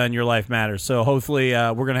what you've done, your life matters. So hopefully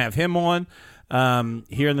we're going to have him on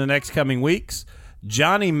here in the next coming weeks.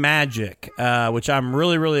 Johnny Magic, which I'm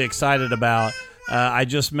really, really excited about. I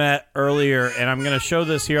just met earlier, and I'm going to show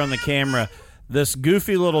this here on the camera, this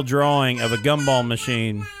goofy little drawing of a gumball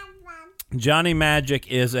machine. Johnny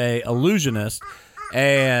Magic is a illusionist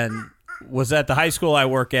and was at the high school I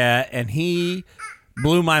work at, and he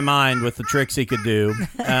blew my mind with the tricks he could do.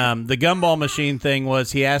 The gumball machine thing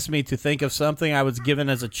was he asked me to think of something I was given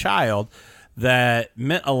as a child that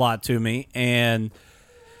meant a lot to me, and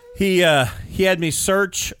he had me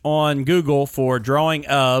search on Google for drawing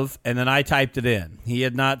of, and then I typed it in. He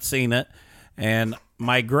had not seen it, and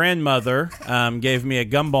my grandmother gave me a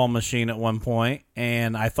gumball machine at one point,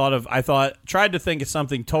 and I tried to think of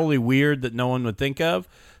something totally weird that no one would think of,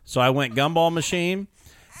 so I went gumball machine,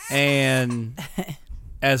 and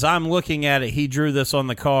as I'm looking at it, he drew this on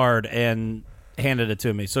the card and handed it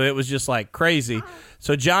to me. So it was just like crazy.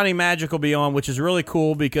 So Johnny Magic will be on, which is really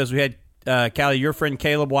cool because we had Callie, your friend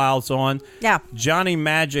Caleb Wilds on. Yeah. Johnny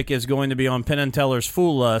Magic is going to be on Penn and Teller's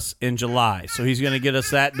Fool Us in July. So he's going to get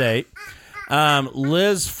us that date.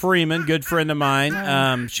 Liz Freeman, good friend of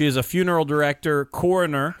mine. She is a funeral director,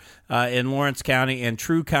 coroner in Lawrence County, and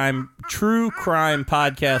true crime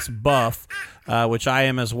podcast buff, which I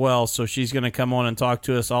am as well. So she's going to come on and talk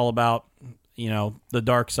to us all about, the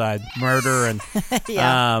dark side, murder, and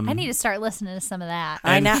Yeah. I need to start listening to some of that.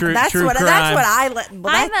 I know. True That's what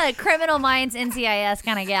I'm a Criminal Minds NCIS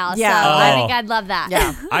kind of gal, Yeah. so I Oh. think I'd love that.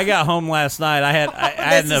 Yeah. I got home last night. I had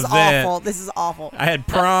This an is event. awful. This is awful. I had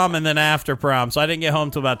prom and then after prom, so I didn't get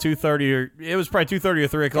home till about 2:30, or it was probably 2:30 or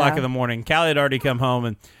 3 o'clock in the morning. Callie had already come home,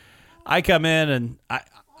 and I come in, and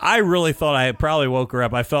I really thought I had probably woke her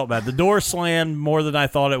up. I felt bad. The door slammed more than I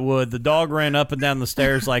thought it would. The dog ran up and down the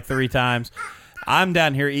stairs like 3 times. I'm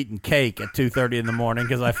down here eating cake at 2:30 in the morning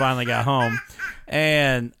because I finally got home.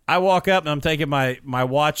 And I walk up, and I'm taking my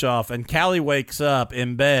watch off, and Callie wakes up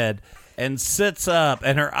in bed and sits up,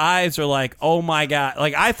 and her eyes are like, oh, my God.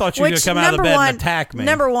 Like, I thought she was going to come out of the bed and attack me.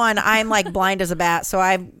 Number one, I'm like blind as a bat, so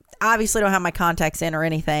I obviously don't have my contacts in or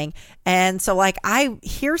anything. And so like I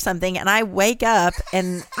hear something and I wake up,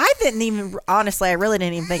 and I really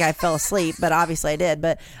didn't even think I fell asleep, but obviously I did.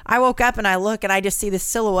 But I woke up and I look, and I just see the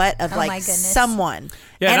silhouette of someone.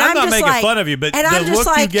 Yeah, and I'm not making fun of you, but the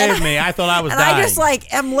look you gave me, I thought I was dying. And I just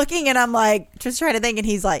I'm looking, and I'm like just trying to think, and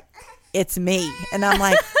he's like, it's me. And I'm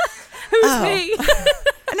like, Who's me?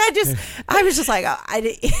 And I was just like,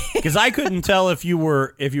 because I couldn't tell if you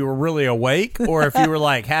were really awake or if you were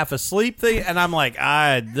like half asleep. And I'm like,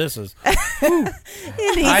 this is. He's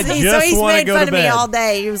made fun of me all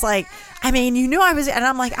day. He was like, you knew I was, and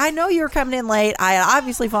I'm like, I know you were coming in late. I had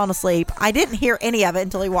obviously fallen asleep. I didn't hear any of it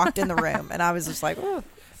until he walked in the room, and I was just like, oh.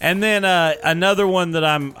 And then another one that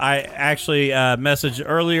I actually messaged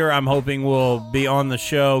earlier, I'm hoping will be on the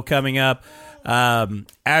show coming up.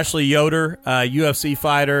 Ashley Yoder, UFC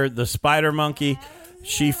fighter, the Spider Monkey.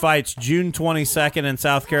 She fights June 22nd in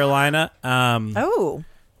South Carolina.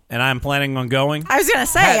 And I'm planning on going. I was going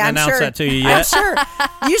to say, I hadn't announced that to you yet. I'm sure.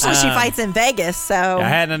 Usually she fights in Vegas, so. I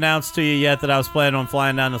hadn't announced to you yet that I was planning on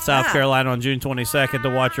flying down to South Carolina on June 22nd to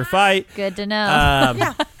watch her fight. Good to know.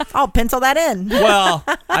 Yeah, I'll pencil that in. Well,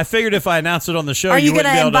 I figured if I announced it on the show, Are you going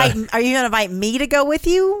to invite me to go with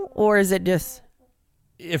you, or is it just?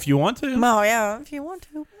 If you want to. Well, yeah, if you want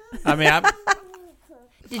to. I mean,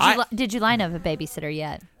 did you line up a babysitter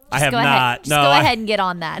yet? I have not. Go ahead and get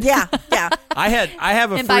on that. Yeah. I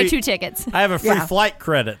have a and free, buy 2 tickets. I have a free flight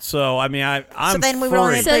credit, so I'm So then we free. will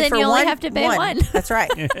only So pay then for you only one. have to pay one. That's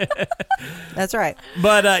right. That's right.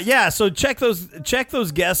 But so check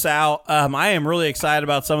those guests out. I am really excited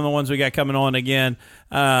about some of the ones we got coming on again.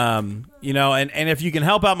 And if you can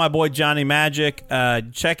help out my boy Johnny Magic,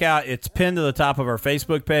 check out, it's pinned to the top of our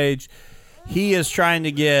Facebook page. He is trying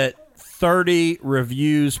to get 30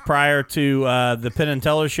 reviews prior to the Penn and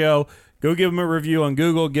Teller show. Go give him a review on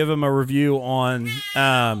Google. Give him a review on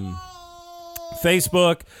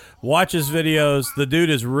Facebook. Watch his videos. The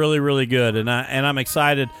dude is really, really good, and I'm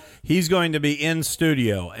excited. He's going to be in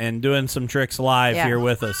studio and doing some tricks live here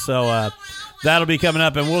with us. So that'll be coming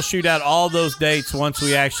up, and we'll shoot out all those dates once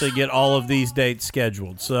we actually get all of these dates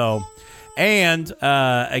scheduled. So, and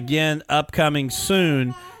again, upcoming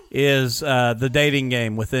soon is the dating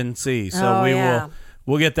game with NC. So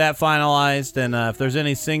we'll get that finalized, and if there's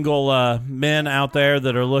any single men out there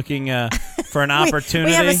that are looking for an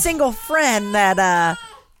opportunity, we have a single friend that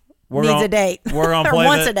needs a date. We're gonna play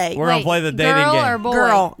wants a date. We're gonna play the dating girl game. Or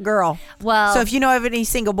boy? Girl. Well, so if you know of any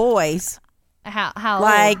single boys, how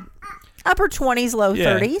like old? upper 20s, low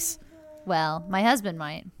 30s. Well, my husband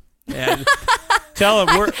might. Yeah. Tell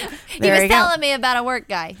him He was telling me about a work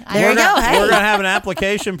guy. There you go. Hey. We're gonna have an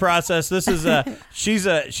application process. This is she's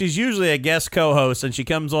usually a guest co-host, and she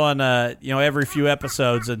comes on every few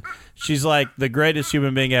episodes, and she's like the greatest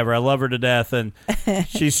human being ever. I love her to death, and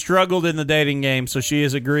she struggled in the dating game, so she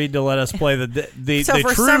has agreed to let us play the so the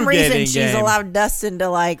for true some reason dating she's game. allowed Dustin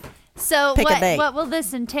to So pick a date. what will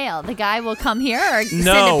this entail? The guy will come here or send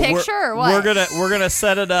No, a picture or what? We're gonna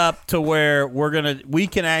set it up to where we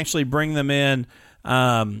can actually bring them in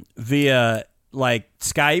via like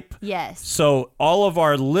Skype. Yes. So all of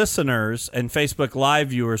our listeners and Facebook Live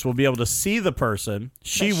viewers will be able to see the person.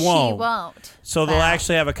 She won't. So they'll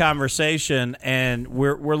actually have a conversation, and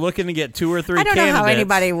we're looking to get 2 or 3 I don't candidates. know how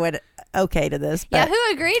anybody would okay to this. But, who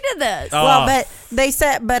agreed to this? Well, but they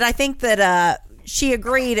said, but I think that she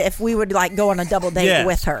agreed if we would go on a double date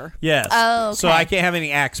with her. Yes. Oh, okay. So I can't have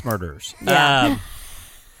any axe murders. Yeah.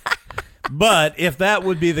 But if that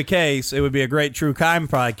would be the case, it would be a great true crime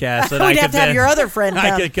podcast. And We'd have to have your other friend come.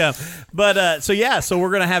 I could come. But so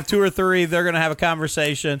we're going to have 2 or 3. They're going to have a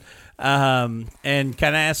conversation and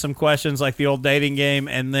kind of ask some questions like the old dating game.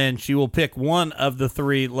 And then she will pick one of the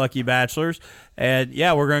 3 lucky bachelors. And,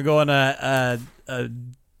 we're going to go on a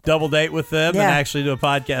double date with them and actually do a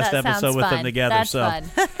podcast episode with them together. That's so fun.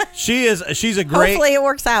 she's a great. Hopefully it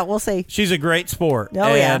works out. We'll see. She's a great sport. Oh,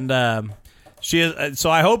 and, she is,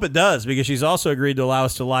 so I hope it does, because she's also agreed to allow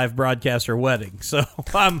us to live broadcast her wedding. So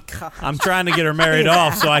I'm trying to get her married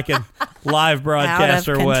off so I can live broadcast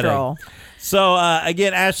her wedding. So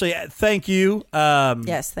again, Ashley, thank you.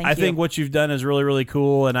 Yes, thank you. I think what you've done is really, really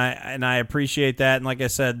cool, and I appreciate that. And like I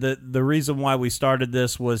said, the reason why we started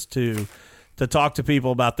this was to talk to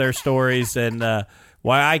people about their stories and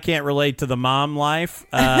why I can't relate to the mom life.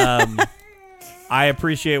 I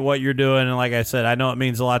appreciate what you're doing, and like I said, I know it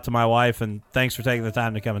means a lot to my wife, and thanks for taking the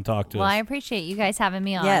time to come and talk to us. Well, I appreciate you guys having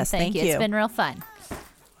me on. Yes, thank you. It's been real fun.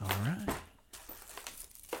 All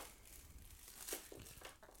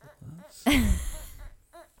right.